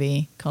Soderbergh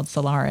movie called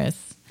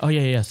Solaris. Oh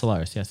yeah,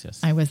 Solaris, yes.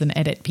 I was an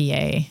edit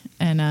PA,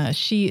 and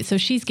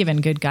she's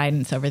given good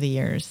guidance over the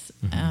years.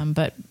 Mm-hmm.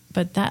 But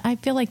that I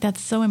feel like that's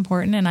so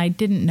important, and I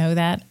didn't know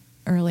that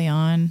early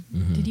on.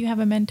 Mm-hmm. Did you have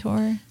a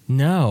mentor?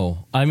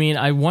 No, I mean,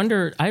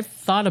 I've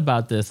thought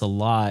about this a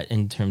lot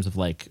in terms of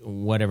like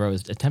whatever I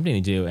was attempting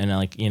to do, and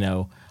like, you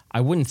know,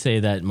 I wouldn't say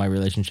that my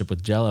relationship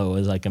with Jello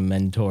was like a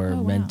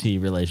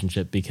mentor-mentee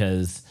relationship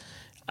because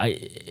I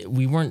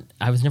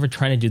was never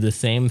trying to do the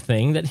same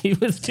thing that he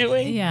was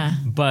doing. Yeah.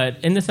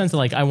 But in the sense of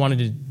like, I wanted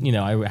to, you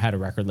know, I had a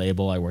record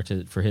label. I worked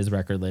for his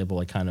record label.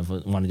 I kind of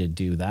wanted to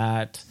do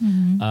that.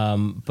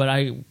 Mm-hmm. But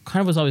I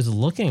kind of was always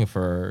looking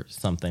for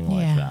something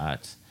like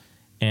that.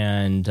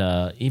 And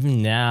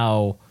even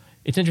now,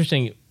 it's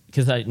interesting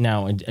because I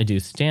do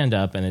stand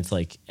up, and it's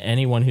like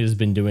anyone who's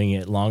been doing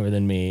it longer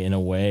than me in a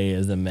way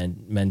is a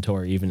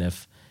mentor, even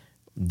if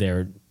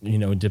they're, you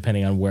know,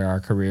 depending on where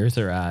our careers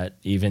are at,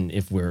 even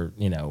if we're,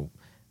 you know,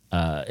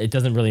 it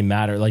doesn't really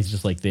matter. Like, it's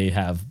just like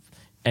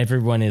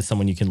everyone is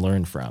someone you can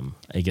learn from,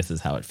 I guess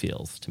is how it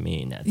feels to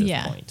me at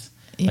this point.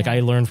 Yeah. Like I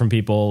learn from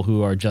people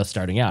who are just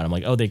starting out. I'm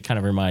like, oh, they kind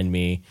of remind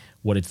me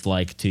what it's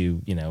like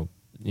to, you know,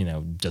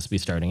 just be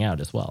starting out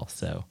as well.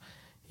 So,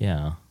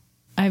 yeah.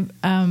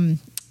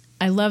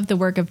 I love the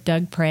work of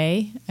Doug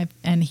Prey,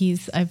 and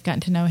I've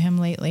gotten to know him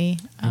lately.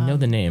 I know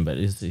the name, but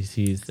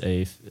he's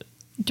a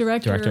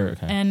director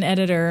and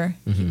editor.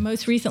 Mm-hmm.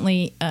 Most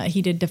recently,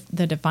 he did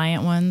the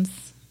Defiant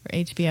Ones for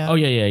HBO. Oh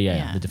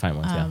yeah. The Defiant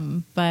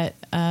Ones. But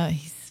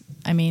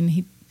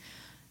he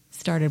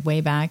started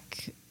way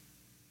back.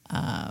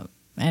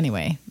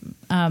 Anyway,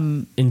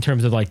 in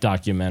terms of like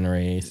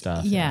documentary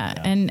stuff. Yeah.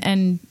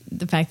 And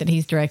the fact that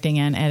he's directing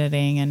and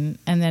editing, and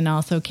then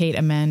also Kate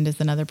Amend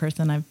is another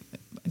person I've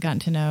gotten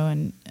to know,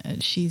 and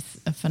she's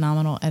a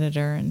phenomenal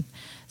editor. And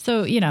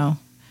so, you know,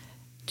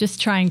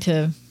 just trying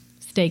to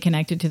stay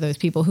connected to those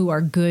people who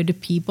are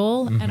good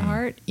people at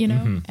heart, you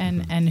know,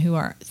 and who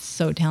are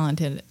so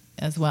talented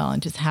as well,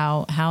 and just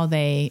how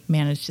they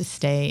manage to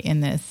stay in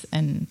this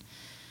and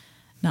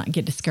not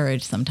get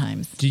discouraged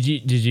sometimes. Did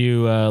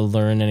you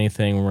learn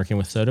anything working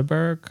with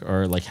Soderbergh,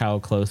 or like how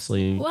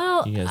closely?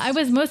 Well, I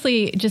was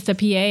mostly just a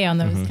PA on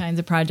those kinds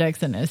of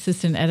projects and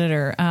assistant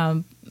editor.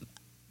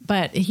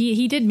 But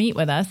he did meet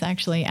with us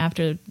actually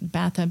after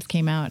Bathtubs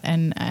came out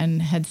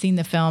and had seen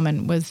the film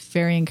and was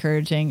very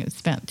encouraging.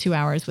 Spent 2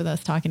 hours with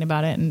us talking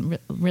about it and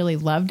really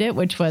loved it,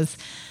 which was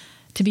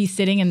to be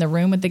sitting in the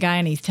room with the guy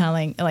and he's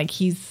telling, like,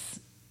 he's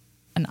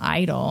an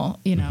idol,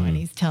 you know, and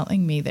he's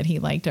telling me that he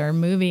liked our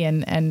movie,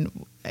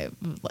 and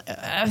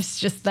it's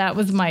just, that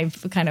was my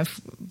kind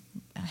of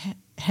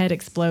head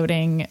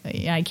exploding.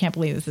 I can't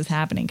believe this is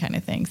happening kind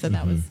of thing. So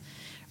that was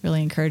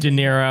really encouraging.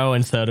 De Niro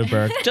and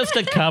Soderbergh, just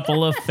a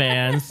couple of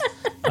fans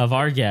of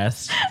our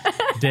guest,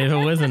 David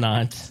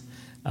Wisenant,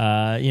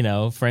 you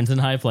know, friends in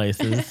high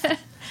places.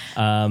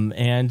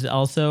 And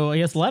also, I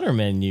guess,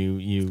 Letterman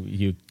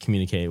you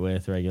communicate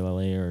with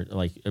regularly, or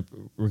like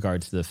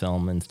regards to the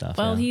film and stuff.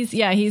 Well, he's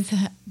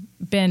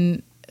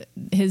been,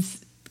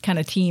 his kind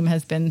of team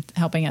has been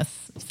helping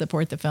us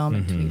support the film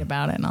and tweet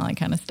about it and all that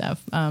kind of stuff.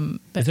 But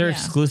is there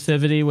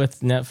exclusivity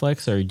with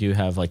Netflix, or do you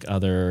have like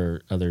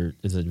other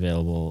is it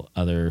available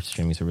other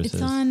streaming services?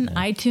 It's on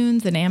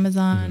iTunes and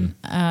Amazon.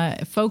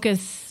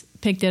 Focus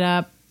picked it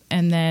up,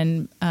 and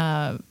then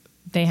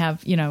they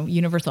have, you know,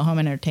 Universal Home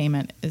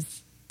Entertainment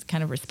is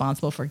kind of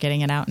responsible for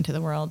getting it out into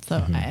the world.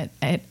 So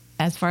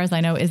as far as I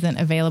know, isn't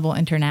available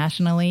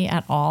internationally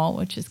at all,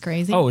 which is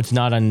crazy. Oh, it's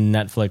not on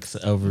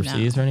Netflix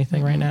overseas or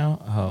anything right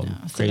now? Oh, No.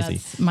 So crazy.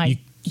 that's my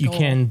you goal.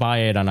 can buy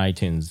it on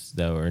iTunes,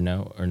 though, or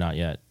no? Or not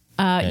yet?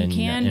 You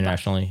can.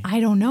 Internationally?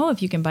 I don't know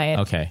if you can buy it.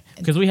 Okay.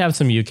 Because we have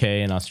some UK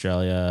and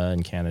Australia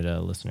and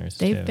Canada listeners,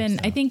 They've too, been,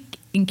 so. I think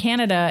in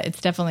Canada,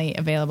 it's definitely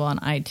available on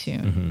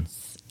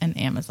iTunes and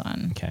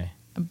Amazon. Okay.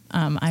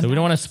 I'm So we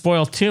don't want to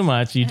spoil too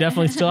much. You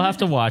definitely still have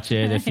to watch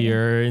it. If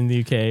you're in the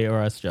UK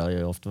or Australia,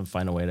 you'll have to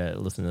find a way to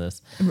listen to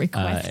this.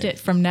 request it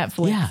from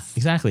Netflix. Yeah,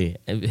 exactly.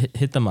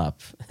 Hit them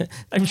up.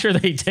 I'm sure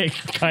they take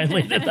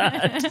kindly to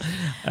that.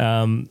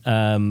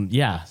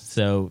 Yeah.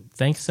 So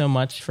thanks so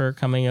much for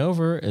coming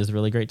over. It was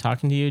really great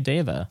talking to you,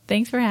 Deva.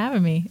 Thanks for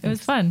having me. It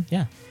was fun.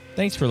 Yeah.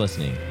 Thanks for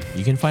listening.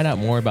 You can find out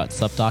more about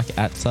SupDoc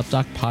at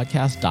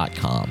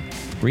supdocpodcast.com.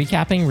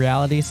 Recapping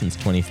reality since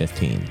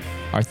 2015.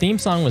 Our theme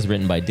song was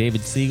written by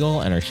David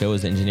Siegel, and our show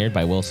is engineered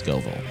by Will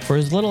Scoville. For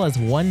as little as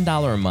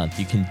 $1 a month,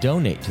 you can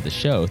donate to the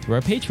show through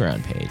our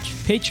Patreon page,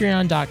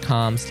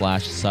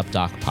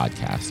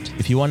 patreon.com/SupDocPodcast.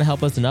 If you want to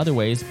help us in other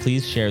ways,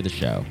 please share the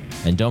show.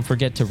 And don't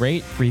forget to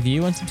rate,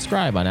 review, and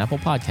subscribe on Apple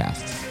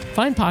Podcasts.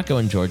 Find Paco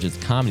and George's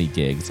comedy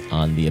gigs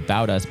on the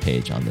About Us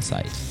page on the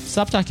site.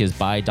 SupDoc is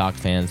by Doc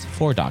fans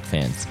for Doc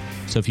fans.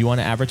 So if you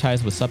want to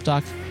advertise with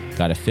SupDoc,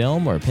 got a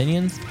film or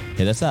opinions,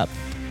 hit us up.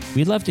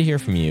 We'd love to hear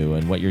from you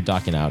and what you're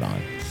docking out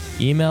on.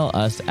 Email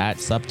us at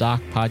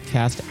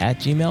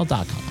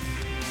supdocpodcast@gmail.com.